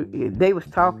 and they was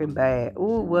talking bad.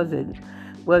 Ooh, was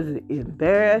it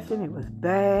embarrassing? It was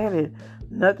bad, and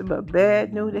nothing but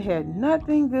bad news. They had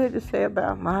nothing good to say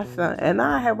about my son. And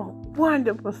I have a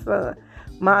wonderful son.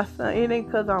 My son, it ain't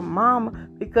because I'm mama,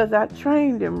 because I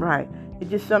trained him right. It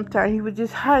just sometimes he was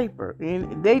just hyper,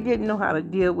 and they didn't know how to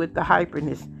deal with the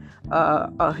hyperness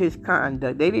of his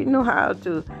conduct. They didn't know how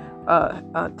to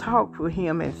talk with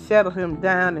him and settle him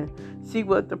down and see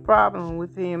what the problem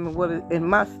with him and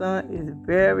my son is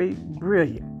very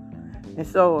brilliant. And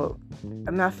so,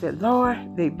 and I said,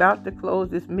 Lord, they about to close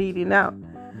this meeting out.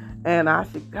 And I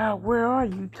said, God, where are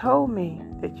you? You told me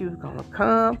that you was going to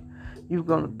come. You were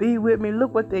going to be with me.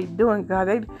 Look what they doing,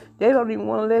 God. They don't even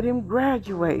want to let him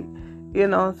graduate.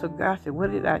 So God said,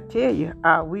 what did I tell you?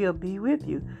 I will be with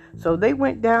you. So they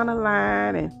went down the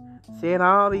line and said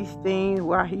all these things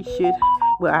why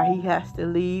he has to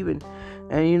leave. And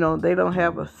they don't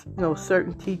have a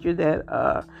certain teacher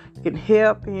that can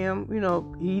help him.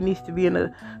 He needs to be in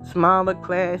a smaller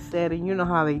class setting. You know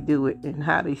how they do it and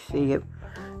how they say it.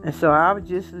 And so I was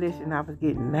just listening. I was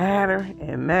getting madder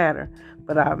and madder.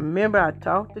 But I remember I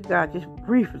talked to God just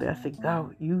briefly. I said,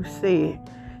 God, you said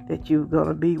that you're going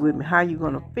to be with me? How you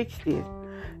going to fix this?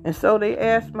 And so they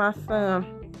asked my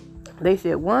son, they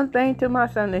said one thing to my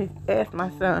son. They asked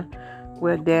my son,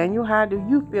 well, Daniel, how do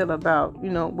you feel about,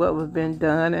 what was been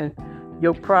done and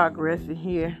your progress in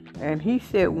here? And he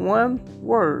said one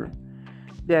word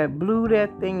that blew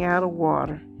that thing out of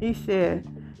water. He said,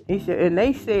 and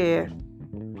they said,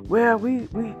 well, we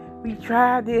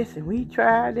tried this and we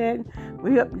tried that.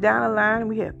 We up and down the line, and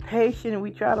we had patience, and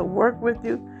we try to work with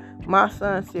you. My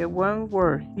son said one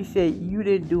word. He said, you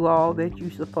didn't do all that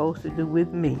you're supposed to do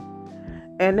with me.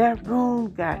 And that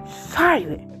room got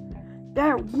silent.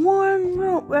 That one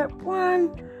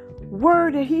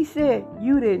word that he said,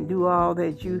 you didn't do all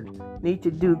that you need to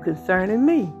do concerning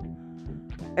me.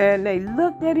 And they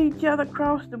looked at each other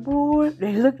across the board.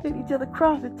 They looked at each other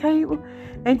across the table.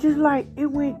 And just like it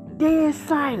went dead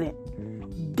silent.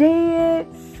 Dead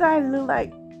silent. Looked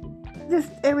like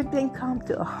just everything come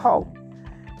to a halt.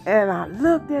 And I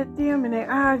looked at them in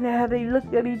their eyes, and how they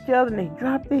looked at each other, and they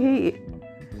dropped their head.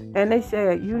 And they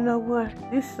said, you know what?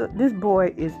 This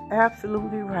boy is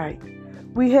absolutely right.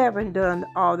 We haven't done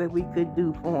all that we could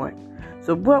do for him.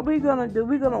 So what we're going to do,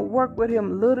 we're going to work with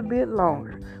him a little bit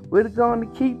longer. We're going to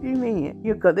keep him in.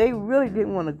 Because they really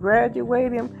didn't want to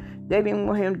graduate him. They didn't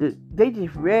want him to, they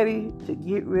just ready to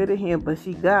get rid of him. But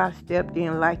see, God stepped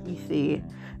in like he said.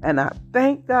 And I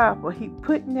thank God for he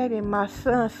putting that in my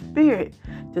son's spirit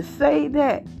to say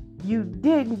that you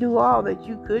didn't do all that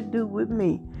you could do with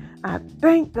me. I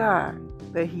thank God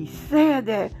that he said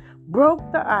that,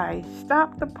 broke the ice,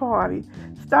 stopped the party,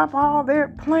 stopped all their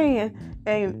plans.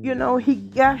 And, he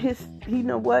got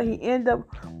he ended up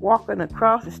walking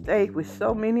across the stage with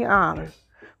so many honors.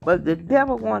 But the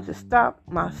devil wants to stop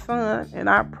my son and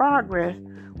our progress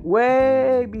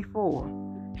way before.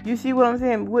 You see what I'm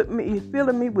saying? With me, he's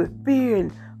filling me with fear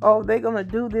and, they're going to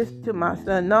do this to my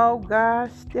son. No,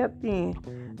 God stepped in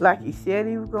like he said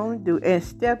he was going to do and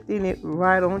stepped in it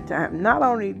right on time. Not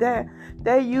only that,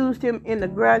 they used him in the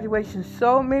graduation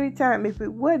so many times. If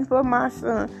it wasn't for my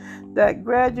son, that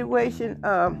graduation,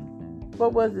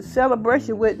 the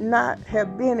celebration would not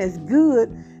have been as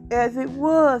good as it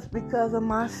was because of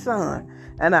my son.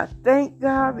 And I thank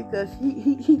God because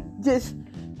he just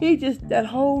that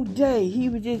whole day, he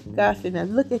was just, God said, now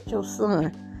look at your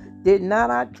son. Did not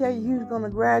I tell you he was going to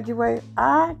graduate?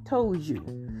 I told you.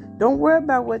 Don't worry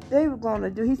about what they were going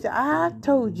to do. He said, I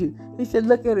told you. He said,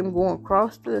 look at him going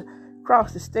across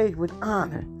the stage with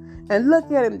honor. And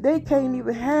look at him. They can't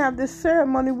even have this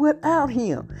ceremony without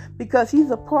him because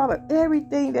he's a part of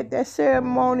everything that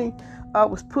ceremony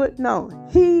was putting on.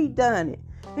 He done it.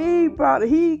 He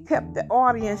kept the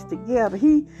audience together.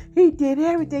 He did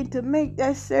everything to make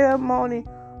that ceremony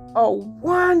a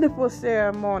wonderful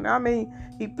ceremony. I mean,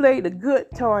 he played the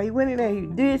guitar. He went in there. He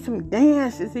did some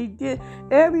dances. He did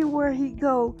everywhere he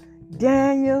go.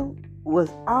 Daniel was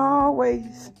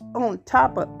always on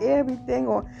top of everything.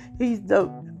 Or he's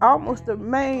almost the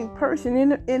main person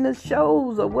in the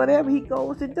shows or whatever he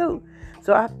goes to do.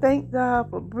 So I thank God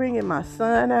for bringing my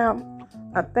son out.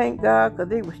 I thank God because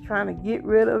they was trying to get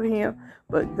rid of him.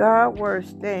 But God's word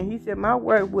stand. He said, my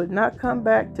word would not come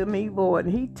back to me void.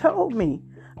 And he told me,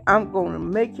 I'm going to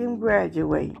make him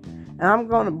graduate. And I'm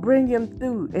going to bring him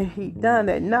through. And he done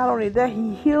that. Not only that,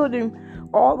 he healed him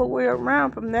all the way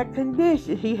around from that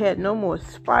condition. He had no more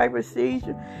fiber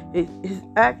seizure. His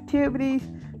activities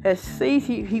had ceased.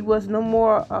 He was no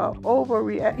more overactive.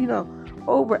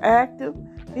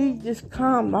 He just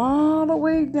calmed all the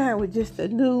way down with just a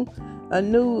new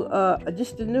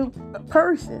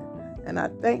person. And I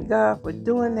thank God for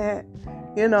doing that,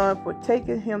 and for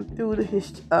taking him through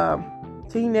his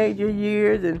teenager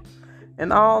years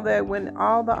and all that when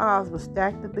all the odds were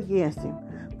stacked up against him.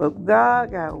 But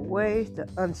God got ways to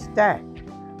unstack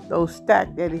those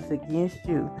stack that is against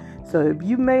you. So if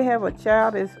you may have a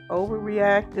child that's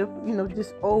overreactive,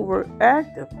 just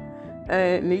overactive,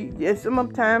 and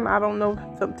sometimes, I don't know,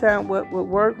 sometimes what would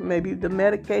work, maybe the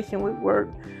medication would work.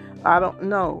 I don't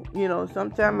know.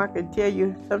 Sometimes I can tell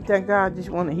you, sometimes God just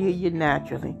want to heal you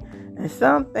naturally. And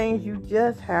some things you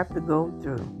just have to go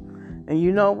through. And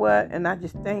you know what? And I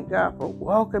just thank God for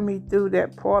walking me through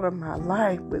that part of my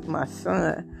life with my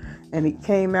son. And he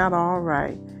came out all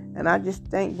right. And I just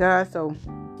thank God. So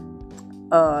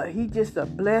he's just a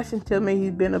blessing to me.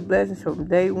 He's been a blessing from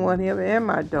day one, him and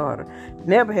my daughter.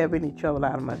 Never have any trouble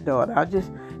out of my daughter.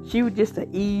 She was just an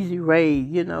easy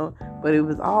raise, but it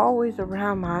was always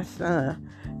around my son.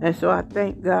 And so I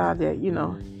thank God that,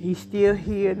 he's still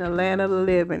here in the land of the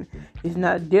living. He's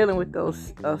not dealing with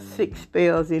those sick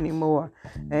spells anymore.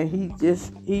 And he's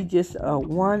just a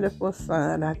wonderful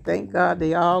son. I thank God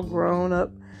they all grown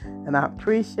up And I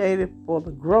appreciate it for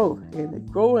the growth and the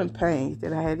growing pains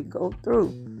that I had to go through.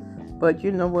 But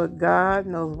you know what? God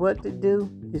knows what to do.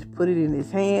 Just put it in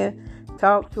his hand,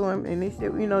 talk to him. And he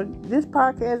said, this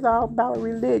podcast is all about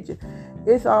religion.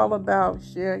 It's all about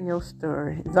sharing your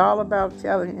story. It's all about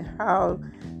telling you how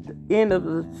the end of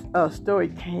the story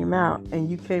came out and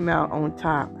you came out on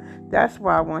top. That's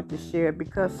why I want to share it,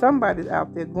 because somebody's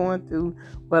out there going through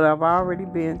what I've already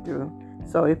been through.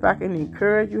 So if I can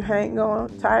encourage you, hang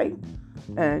on tight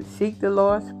and seek the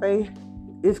Lord's face,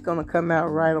 it's going to come out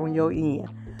right on your end.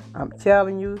 I'm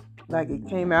telling you, like it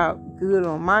came out good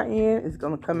on my end, it's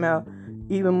going to come out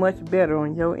even much better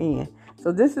on your end.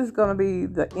 So this is going to be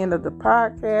the end of the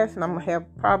podcast, and I'm going to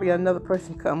have probably another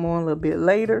person come on a little bit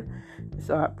later.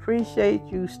 So I appreciate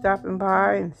you stopping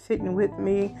by and sitting with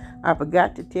me. I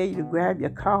forgot to tell you to grab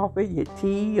your coffee, your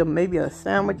tea, or maybe a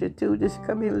sandwich or two. Just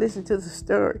come in and listen to the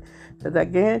story, because I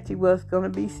guarantee what's going to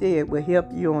be said will help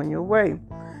you on your way.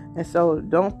 And so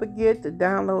don't forget to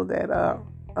download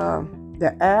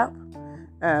the app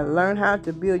and learn how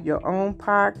to build your own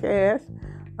podcast.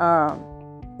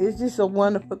 It's just a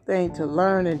wonderful thing to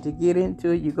learn and to get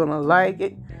into. You're going to like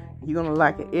it. You're going to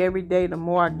like it every day. The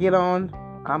more I get on,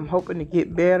 I'm hoping to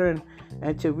get better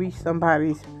and to reach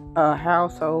somebody's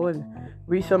household and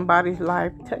reach somebody's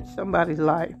life, touch somebody's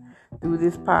life through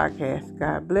this podcast.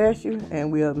 God bless you,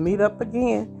 and we'll meet up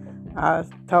again. I'll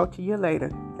talk to you later.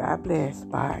 God bless.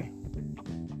 Bye.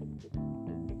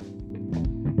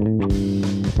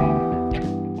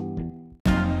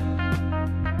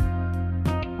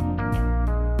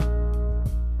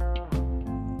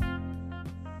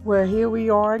 Well, here we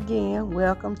are again.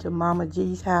 Welcome to Mama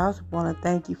G's house. I want to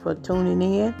thank you for tuning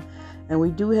in. And we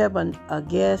do have a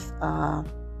guest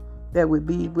that will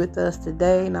be with us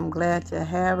today, and I'm glad to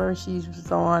have her. She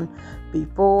was on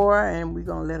before, and we're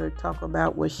going to let her talk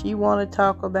about what she want to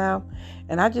talk about.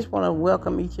 And I just want to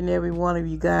welcome each and every one of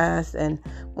you guys, and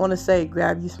want to say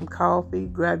grab you some coffee,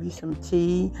 grab you some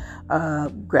tea,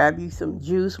 grab you some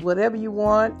juice, whatever you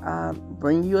want.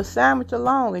 Bring you a sandwich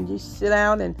along and just sit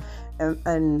down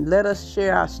and let us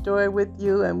share our story with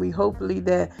you. And we hopefully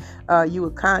that you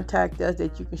will contact us,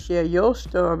 that you can share your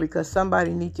story, because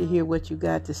somebody needs to hear what you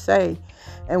got to say.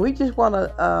 And we just want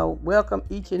to welcome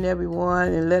each and every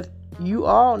one and let you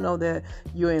all know that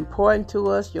you're important to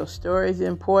us. Your story is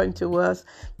important to us.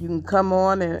 You can come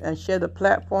on and share the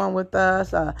platform with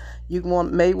us. You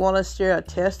may want to share a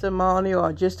testimony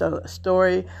or just a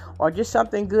story or just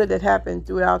something good that happened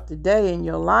throughout the day in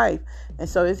your life. And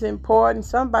so it's important.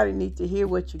 Somebody needs to hear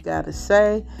what you got to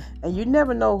say. And you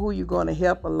never know who you're going to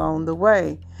help along the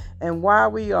way. And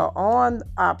while we are on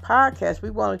our podcast,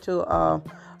 we wanted to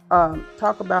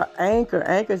talk about Anchor.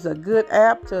 Anchor is a good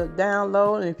app to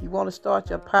download. And if you want to start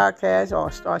your podcast or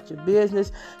start your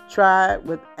business, try it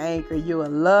with Anchor. You will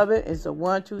love it. It's a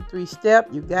 1, 2, 3 step.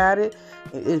 You got it.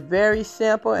 It is very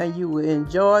simple, and you will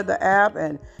enjoy the app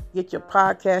and get your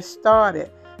podcast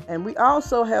started. And we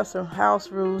also have some house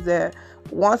rules that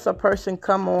once a person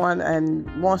come on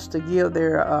and wants to give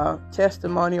their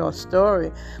testimony or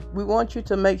story, we want you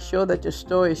to make sure that your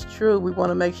story is true. We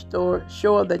want to make sure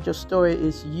that your story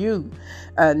is you,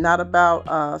 not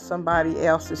about somebody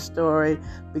else's story,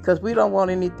 because we don't want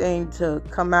anything to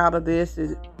come out of this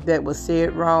that was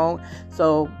said wrong.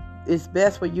 So it's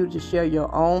best for you to share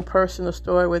your own personal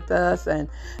story with us, and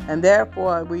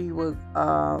therefore we will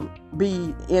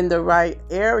be in the right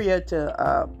area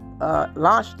to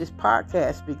launch this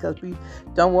podcast, because we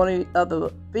don't want any other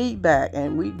feedback,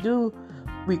 and we do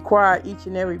require each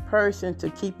and every person to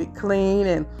keep it clean,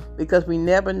 and because we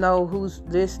never know who's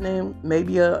listening.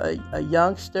 Maybe a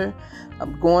youngster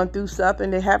going through something,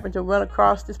 they happen to run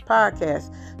across this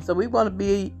podcast. So we want to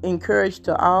be encouraged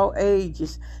to all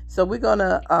ages. So we're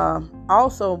gonna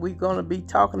we're gonna be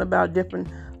talking about different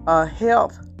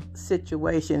health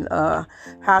situation,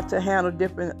 how to handle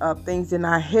different things in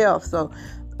our health. So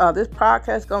this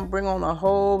podcast is going to bring on a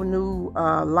whole new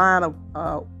line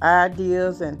of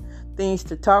ideas and things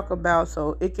to talk about,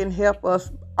 so it can help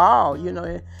us all.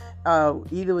 Either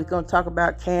we're going to talk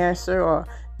about cancer or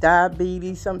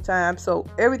diabetes sometimes. So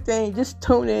everything, just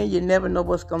tune in. You never know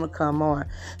what's going to come on.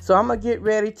 So I'm going to get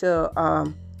ready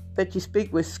to let you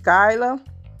speak with Skylar.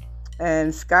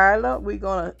 And Skylar, we're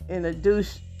going to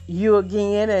introduce you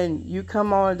again, and you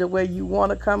come on the way you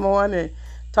want to come on and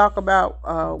talk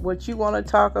about what you want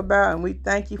to talk about. And we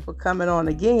thank you for coming on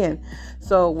again.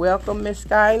 So welcome, Miss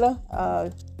Skylar.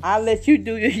 I'll let you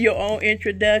do your own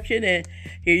introduction, and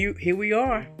here we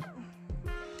are.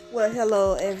 Well,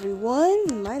 hello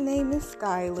everyone. My name is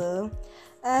Skylar,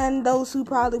 and those who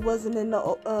probably wasn't in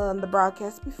the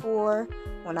broadcast before,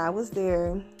 when I was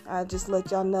there, I just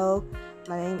let y'all know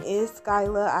My name is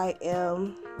Skyla.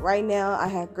 I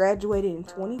have graduated in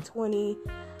 2020.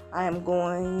 I am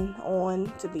going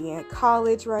on to be in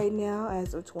college right now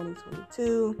as of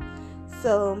 2022.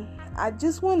 So I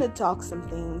just want to talk some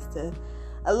things to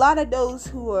a lot of those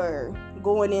who are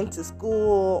going into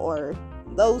school or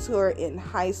those who are in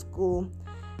high school.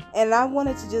 And I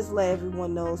wanted to just let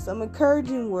everyone know some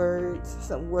encouraging words,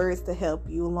 some words to help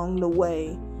you along the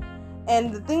way.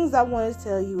 And the things I want to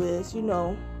tell you is,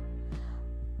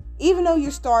 even though you're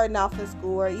starting off in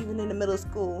school or even in the middle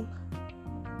school,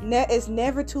 it's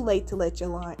never too late to let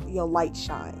your light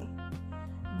shine.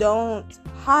 Don't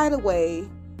hide away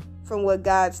from what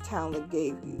God's talent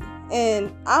gave you.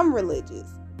 And I'm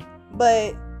religious,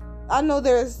 but I know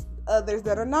there's others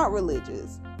that are not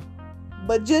religious.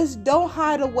 But just don't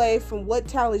hide away from what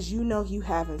talents you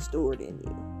have stored in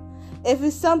you. If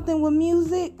it's something with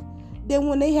music, then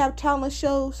when they have talent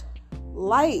shows,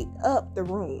 light up the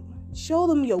room. Show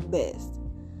them your best.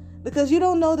 Because you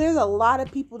don't know, there's a lot of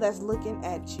people that's looking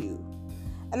at you.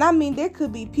 And I mean, there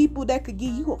could be people that could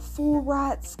give you a full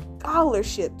ride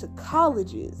scholarship to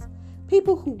colleges.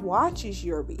 People who watches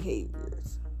your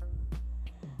behaviors.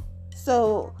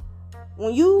 So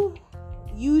when you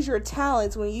use your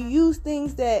talents, when you use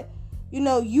things that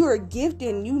you are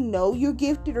gifted and you're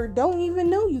gifted or don't even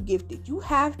know you're gifted, you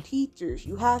have teachers,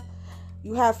 you have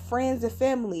friends and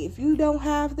family. If you don't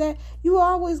have that, you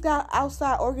always got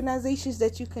outside organizations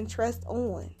that you can trust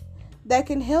on that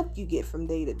can help you get from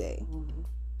day to day.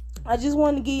 I just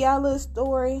want to give y'all a little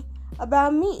story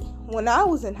about me when I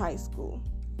was in high school.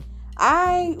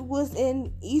 I was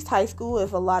in East High School.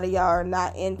 If a lot of y'all are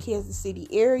not in Kansas City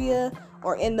area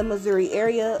or in the Missouri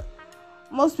area,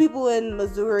 most people in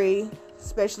Missouri,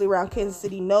 especially around Kansas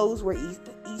City, knows where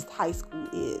East High School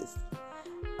is.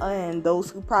 And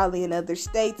those who probably in other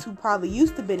states who probably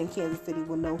used to been in Kansas City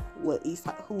will know what East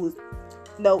High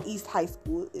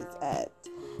School is at.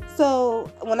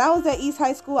 So when I was at East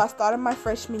High School, I started my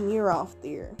freshman year off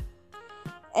there.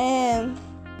 And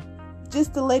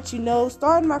just to let you know,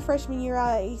 starting my freshman year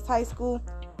out at East High School,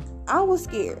 I was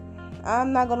scared.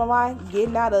 I'm not gonna lie,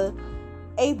 getting out of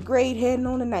 8th grade, heading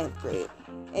on to 9th grade.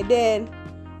 And then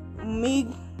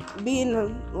me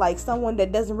being like someone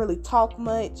that doesn't really talk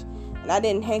much, and I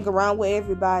didn't hang around with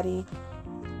everybody.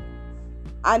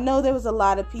 I know there was a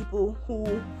lot of people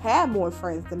who had more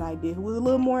friends than I did, who was a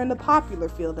little more in the popular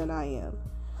field than I am.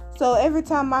 So every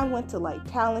time I went to like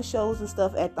talent shows and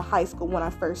stuff at the high school when I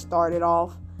first started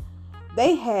off,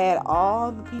 they had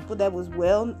all the people that was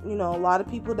a lot of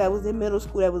people that was in middle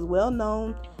school that was well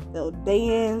known. They'll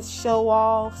dance, show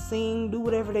off, sing, do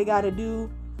whatever they got to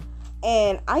do.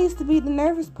 And I used to be the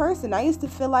nervous person. I used to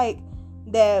feel like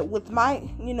that with my,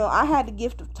 I had the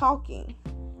gift of talking.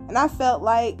 And I felt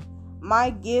like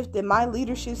my gift and my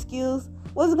leadership skills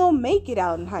wasn't going to make it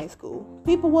out in high school.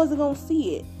 People wasn't going to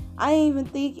see it. I didn't even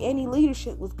think any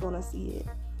leadership was going to see it.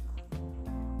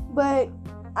 But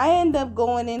I ended up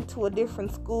going into a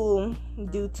different school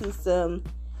due to some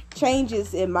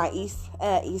changes in my East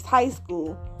High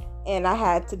School. And I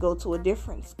had to go to a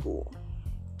different school.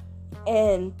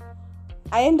 And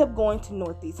I ended up going to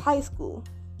Northeast High School.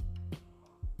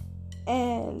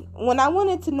 And when I went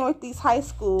into Northeast High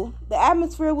School, the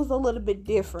atmosphere was a little bit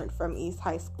different from East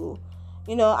High School.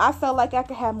 I felt like I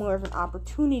could have more of an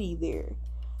opportunity there.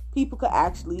 People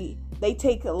they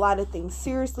take a lot of things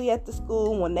seriously at the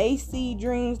school. When they see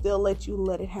dreams, they'll let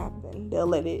it happen. They'll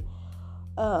let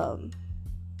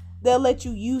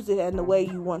you use it in the way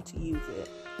you want to use it.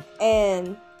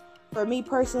 And for me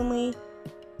personally,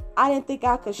 I didn't think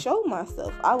I could show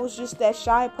myself. I was just that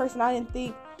shy person. I didn't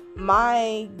think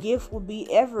my gift would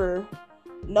be ever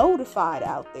notified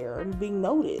out there and being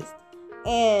noticed.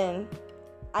 And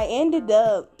I ended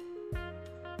up,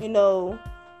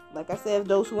 like I said,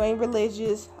 those who ain't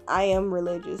religious, I am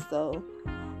religious. So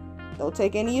don't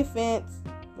take any offense.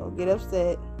 Don't get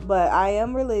upset. But I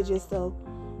am religious. So,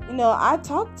 I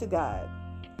talk to God.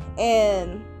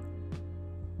 And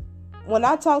when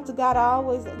I talk to God, I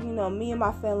always, me and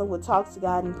my family would talk to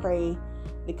God and pray,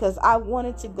 because I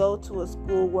wanted to go to a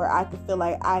school where I could feel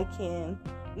like I can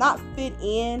not fit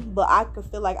in, but I could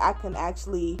feel like I can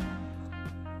actually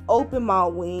open my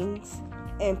wings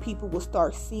and people will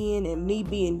start seeing and me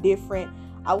being different.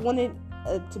 I wanted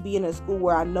to be in a school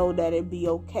where I know that it'd be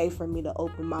okay for me to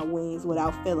open my wings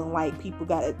without feeling like people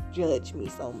gotta judge me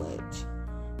so much.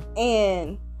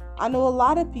 And I know a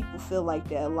lot of people feel like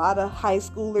that. A lot of high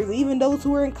schoolers, even those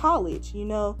who are in college,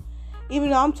 even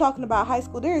though I'm talking about high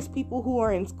school, there's people who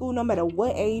are in school, no matter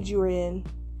what age you're in,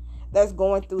 that's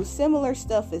going through similar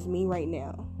stuff as me right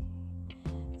now.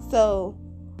 So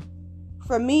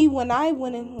for me, when I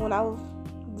was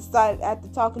decided, after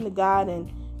talking to God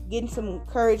and getting some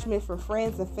encouragement from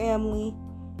friends and family,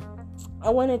 I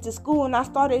went into school and I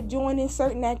started joining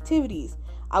certain activities.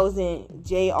 I was in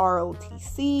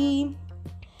JROTC.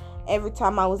 Every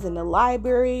time I was in the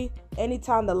library,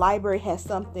 anytime the library has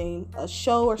something, a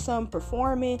show or something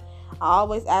performing, I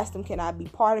always asked them, can I be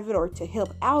part of it or to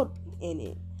help out in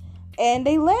it? And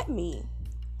they let me.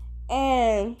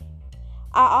 And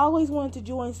I always wanted to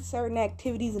join certain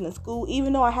activities in the school,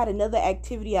 even though I had another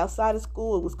activity outside of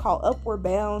school. It was called Upward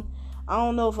Bound. I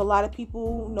don't know if a lot of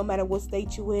people, no matter what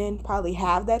state you in, probably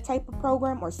have that type of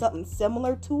program or something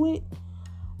similar to it.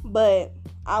 But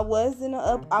I was in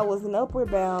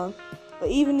Upward Bound. But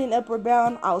even in Upward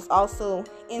Bound, I was also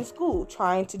in school,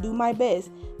 trying to do my best,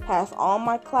 pass all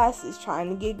my classes, trying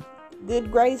to get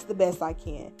good grades the best I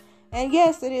can. And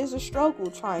yes, it is a struggle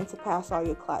trying to pass all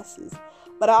your classes.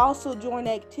 But I also join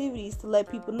activities to let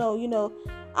people know,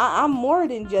 I'm more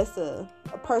than just a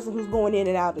person who's going in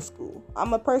and out of school.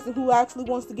 I'm a person who actually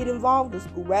wants to get involved in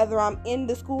school, whether I'm in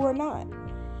the school or not.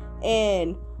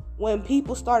 And when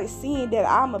people started seeing that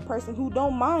I'm a person who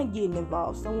don't mind getting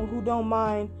involved, someone who don't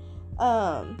mind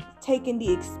taking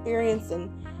the experience and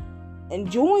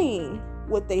enjoying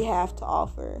what they have to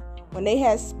offer. When they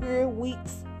had spirit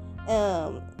weeks,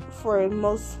 for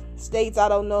most states, I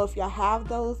don't know if y'all have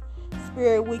those.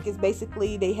 Spirit week is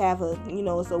basically they have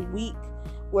it's a week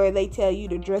where they tell you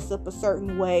to dress up a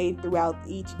certain way throughout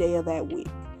each day of that week.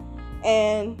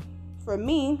 And for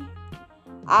me,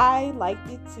 I liked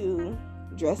it to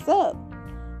dress up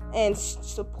and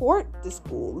support the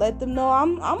school. Let them know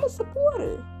I'm a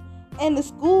supporter. And the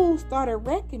school started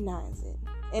recognizing.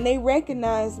 And they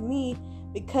recognized me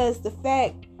because the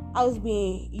fact I was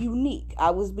being unique. I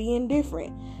was being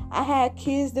different. I had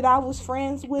kids that I was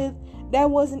friends with that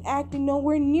wasn't acting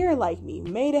nowhere near like me.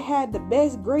 May have had the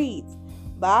best grades.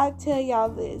 But I tell y'all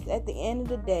this, at the end of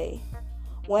the day,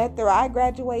 after I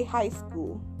graduate high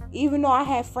school, even though I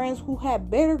had friends who had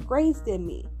better grades than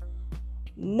me,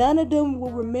 none of them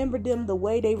will remember them the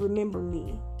way they remember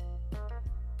me.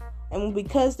 And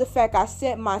because the fact I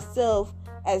set myself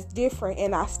as different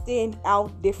and I stand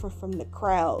out different from the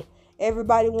crowd.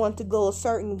 Everybody wanted to go a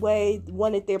certain way,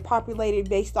 wanted their populated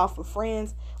based off of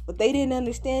friends. What they didn't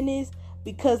understand is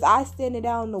because I stand it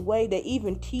out in a way that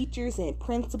even teachers and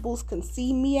principals can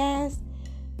see me as,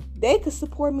 they could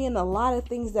support me in a lot of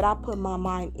things that I put my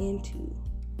mind into.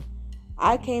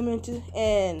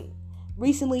 And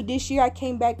recently this year I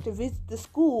came back to visit the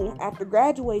school after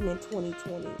graduating in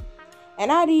 2020.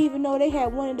 And I didn't even know they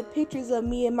had one of the pictures of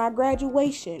me in my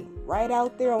graduation right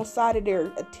out there on side of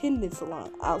their attendance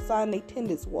line, outside in the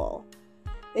attendance wall.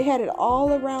 They had it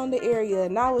all around the area,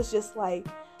 and I was just like,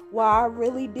 wow, I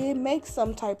really did make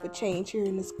some type of change here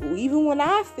in the school, even when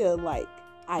I feel like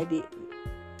I didn't.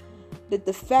 That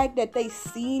the fact that they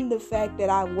seen the fact that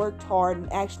I worked hard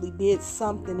and actually did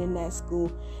something in that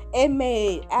school, it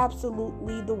made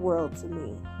absolutely the world to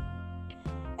me.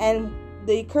 And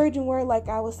the encouraging word, like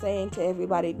I was saying to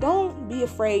everybody, don't be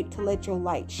afraid to let your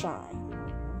light shine.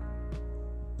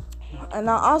 And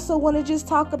I also want to just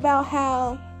talk about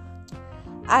how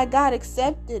I got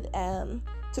accepted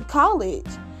to college.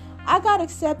 I got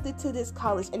accepted to this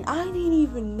college, and I didn't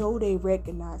even know they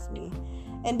recognized me.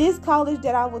 And this college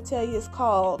that I will tell you is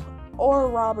called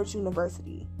Oral Roberts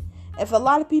University. If a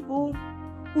lot of people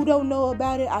who don't know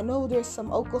about it, I know there's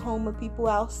some Oklahoma people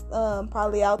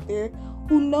probably out there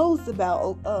who knows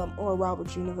about Oral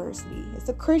Roberts University. It's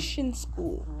a Christian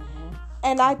school.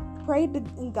 And I prayed to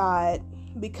God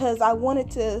because I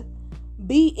wanted to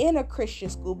be in a Christian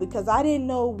school because I didn't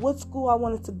know what school I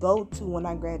wanted to go to when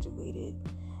I graduated.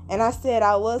 And I said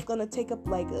I was going to take up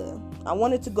I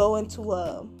wanted to go into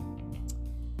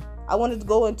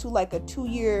like a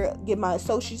 2-year, get my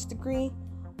associate's degree.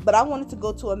 But I wanted to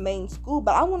go to a main school,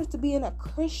 but I wanted to be in a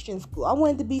Christian school. I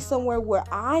wanted to be somewhere where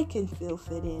I can feel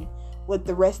fit in with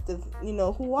the rest of,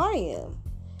 who I am.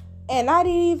 And I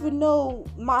didn't even know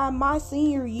my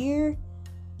senior year,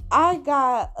 I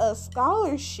got a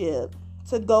scholarship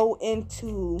to go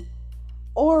into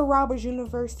Oral Roberts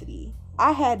University.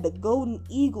 I had the Golden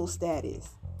Eagle status.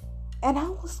 And I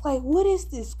was like, what is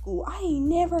this school? I ain't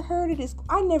never heard of this.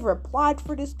 I never applied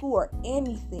for this school or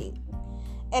anything.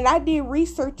 And I did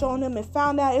research on them and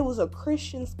found out it was a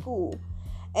Christian school.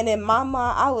 And in my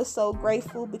mind, I was so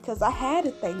grateful because I had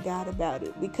to thank God about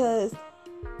it. Because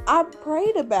I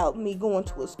prayed about me going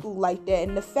to a school like that.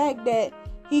 And the fact that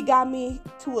he got me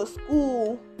to a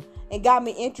school and got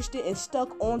me interested and stuck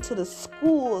onto the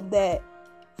school that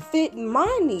fit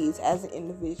my needs as an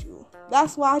individual.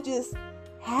 That's why I just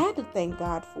had to thank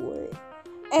God for it.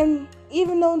 And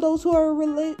even though those who are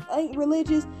ain't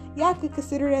religious, y'all could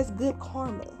consider it as good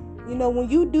karma. You know, when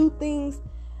you do things,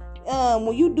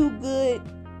 when you do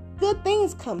good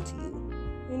things come to you.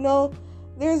 You know,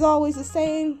 there's always a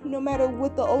saying, no matter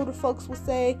what the older folks will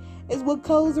say, is what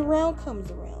goes around comes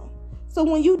around. So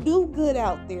when you do good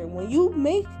out there, when you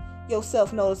make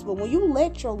yourself noticeable, when you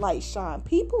let your light shine,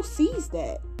 people sees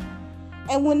that.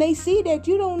 And when they see that,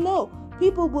 you don't know,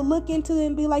 people will look into it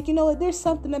and be like, you know what, there's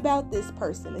something about this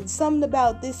person and something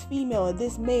about this female or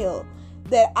this male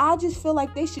that I just feel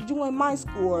like they should join my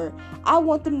school, or I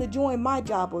want them to join my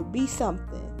job or be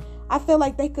something. I feel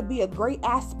like they could be a great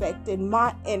aspect in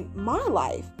my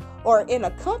life or in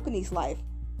a company's life.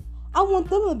 I want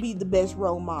them to be the best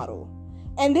role model.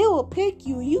 And they will pick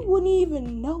you and you wouldn't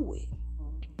even know it.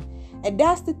 And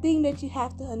that's the thing that you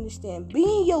have to understand.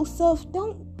 Being yourself,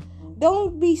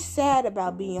 don't be sad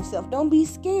about being yourself. Don't be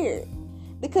scared.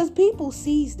 Because people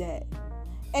sees that.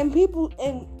 And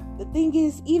the thing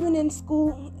is, even in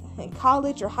school, in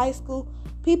college or high school,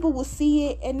 people will see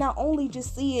it, and not only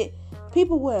just see it,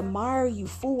 people will admire you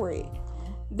for it.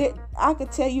 I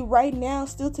could tell you right now,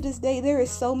 still to this day, there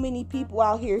is so many people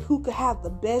out here who could have the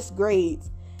best grades,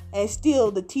 and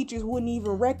still the teachers wouldn't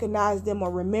even recognize them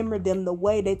or remember them the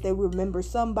way that they remember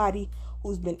somebody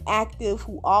who's been active,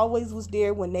 who always was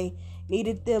there when they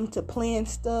needed them to plan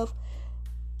stuff.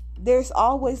 There's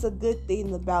always a good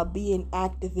thing about being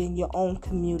active in your own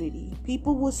community.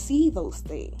 People will see those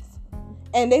things,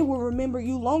 and they will remember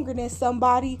you longer than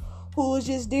somebody who was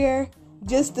just there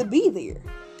just to be there.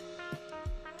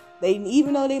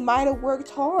 Even though they might have worked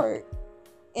hard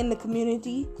in the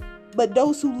community, but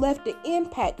those who left the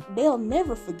impact, they'll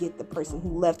never forget the person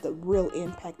who left a real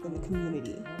impact in the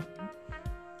community.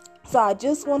 So I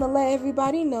just want to let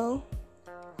everybody know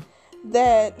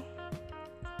that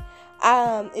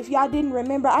if y'all didn't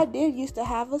remember, I did used to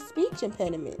have a speech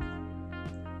impediment.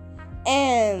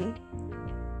 And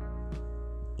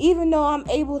even though I'm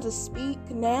able to speak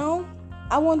now,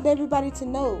 I want everybody to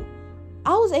know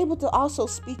I was able to also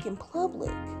speak in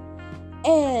public.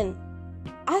 And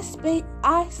I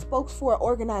spoke for an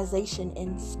organization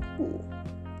in school.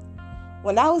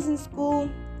 When I was in school,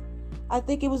 I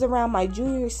think it was around my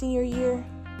junior or senior year.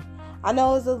 I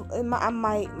know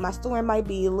my story might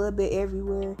be a little bit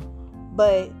everywhere,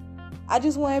 but I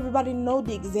just want everybody to know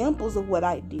the examples of what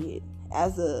I did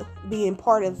as being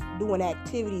part of doing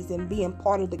activities and being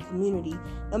part of the community,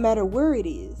 no matter where it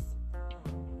is.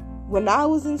 When I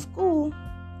was in school,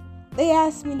 they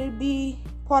asked me to be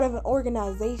part of an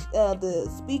organization, to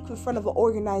speak in front of an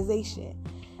organization.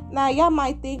 Now, y'all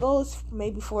might think, oh, it's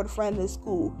maybe for the front of the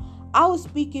school. I was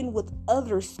speaking with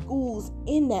other schools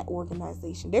in that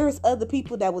organization. There was other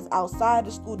people that was outside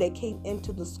the school that came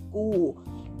into the school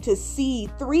to see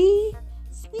 3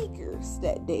 speakers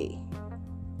that day.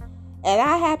 And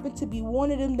I happened to be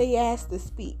one of them they asked to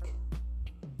speak.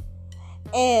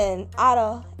 And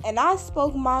I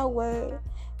spoke my word,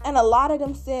 and a lot of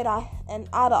them said out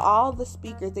of all the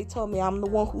speakers, they told me I'm the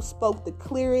one who spoke the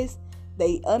clearest.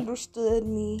 They understood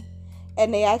me,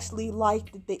 and they actually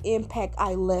liked the impact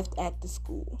I left at the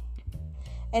school.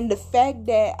 And the fact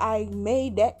that I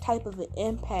made that type of an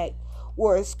impact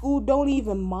where a school don't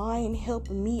even mind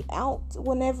helping me out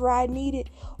whenever I need it,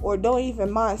 or don't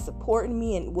even mind supporting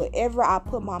me in whatever I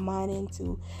put my mind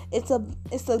into, it's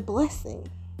a blessing.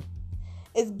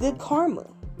 It's good karma.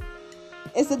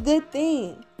 It's a good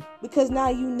thing, because now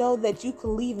you know that you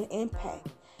can leave an impact.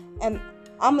 And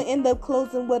I'm going to end up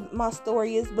closing what my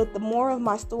story is, but the moral of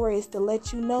my story is to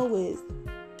let you know is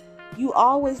you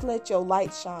always let your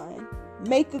light shine.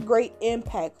 Make a great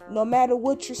impact no matter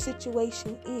what your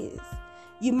situation is.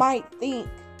 You might think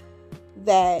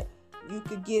that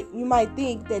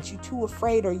you're too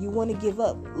afraid or you want to give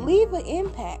up. Leave an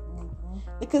impact,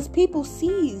 because people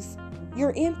sees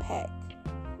your impact.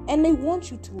 And they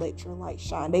want you to let your light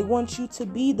shine. They want you to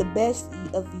be the best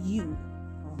of you.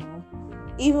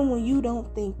 Even when you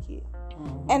don't think it.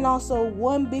 And also,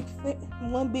 one big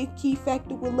key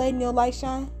factor with letting your light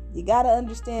shine, you got to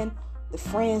understand the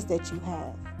friends that you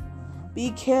have. Be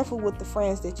careful with the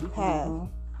friends that you have.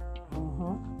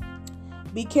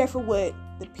 Be careful with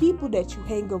the people that you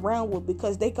hang around with,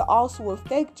 because they could also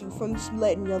affect you from just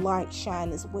letting your light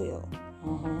shine as well.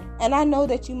 And I know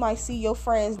that you might see your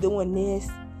friends doing this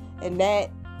and that,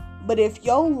 but if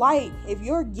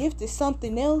your gift is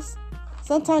something else,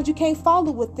 sometimes you can't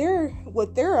follow what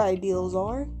their ideals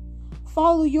are.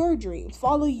 Follow your dreams.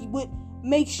 Follow what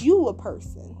makes you a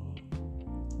person.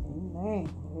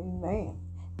 Amen.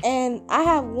 And I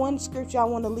have one scripture I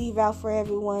want to leave out for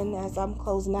everyone as I'm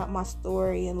closing out my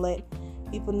story and let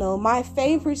people know. My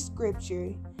favorite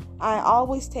scripture, I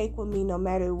always take with me no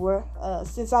matter where,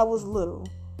 since I was little.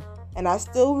 And I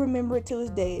still remember it to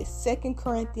this day. It's 2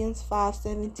 Corinthians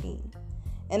 5:17.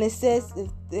 And it says,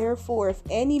 therefore, if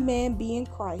any man be in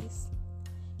Christ,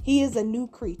 he is a new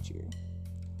creature.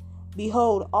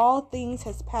 Behold, all things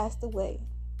has passed away.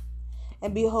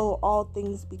 And behold, all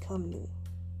things become new.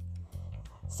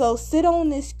 So sit on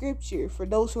this scripture for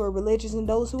those who are religious and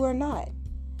those who are not.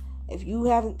 If you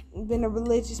haven't been a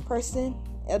religious person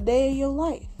a day of your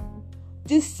life,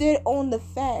 just sit on the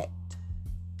fact.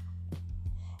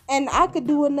 And I could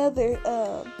do another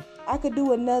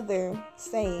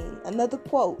saying, another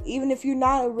quote. Even if you're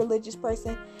not a religious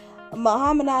person,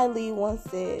 Muhammad Ali once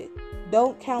said,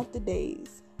 "Don't count the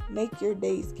days, make your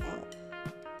days count."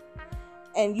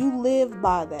 And you live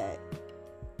by that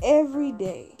every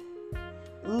day.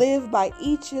 Live by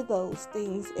each of those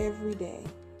things every day.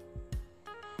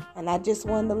 And I just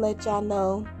wanted to let y'all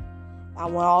know, I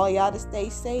want all y'all to stay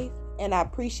safe. And I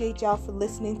appreciate y'all for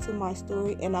listening to my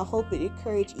story. And I hope it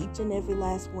encouraged each and every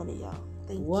last one of y'all.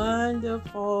 Thank you.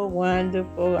 Wonderful,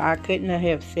 wonderful. I couldn't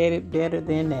have said it better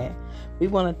than that. We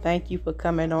want to thank you for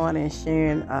coming on and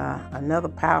sharing another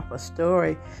powerful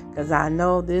story, because I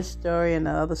know this story and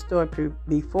the other story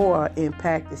before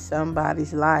impacted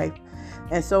somebody's life.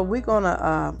 And so we're going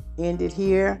to end it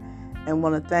here, and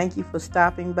want to thank you for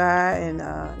stopping by and,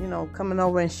 coming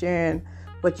over and sharing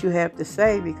what you have to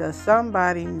say, because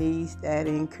somebody needs that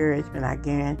encouragement, I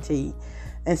guarantee.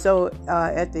 And so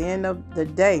at the end of the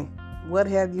day, what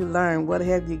have you learned? What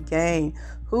have you gained?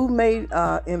 Who made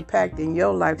impact in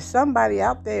your life? Somebody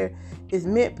out there is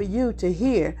meant for you to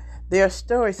hear their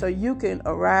story so you can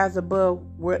arise above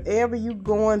whatever you're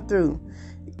going through.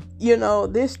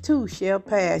 This too shall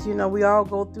pass. We all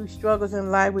go through struggles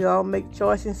in life. We all make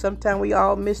choices. Sometimes we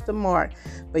all miss the mark.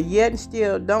 But yet and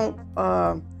still, don't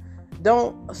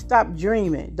stop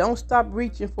dreaming. Don't stop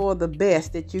reaching for the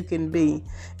best that you can be.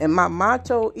 And my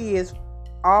motto is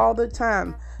all the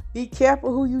time, be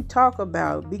careful who you talk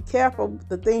about. Be careful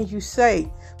the things you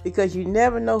say, because you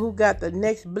never know who got the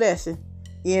next blessing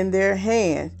in their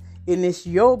hands. And it's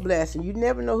your blessing. You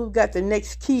never know who got the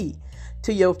next key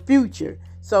to your future.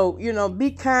 So,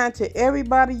 be kind to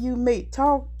everybody you meet.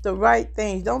 Talk the right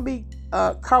things. Don't be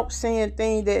caught saying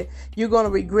things that you're going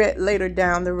to regret later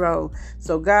down the road.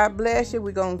 So God bless you.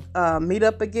 We're going to meet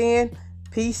up again.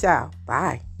 Peace out.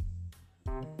 Bye.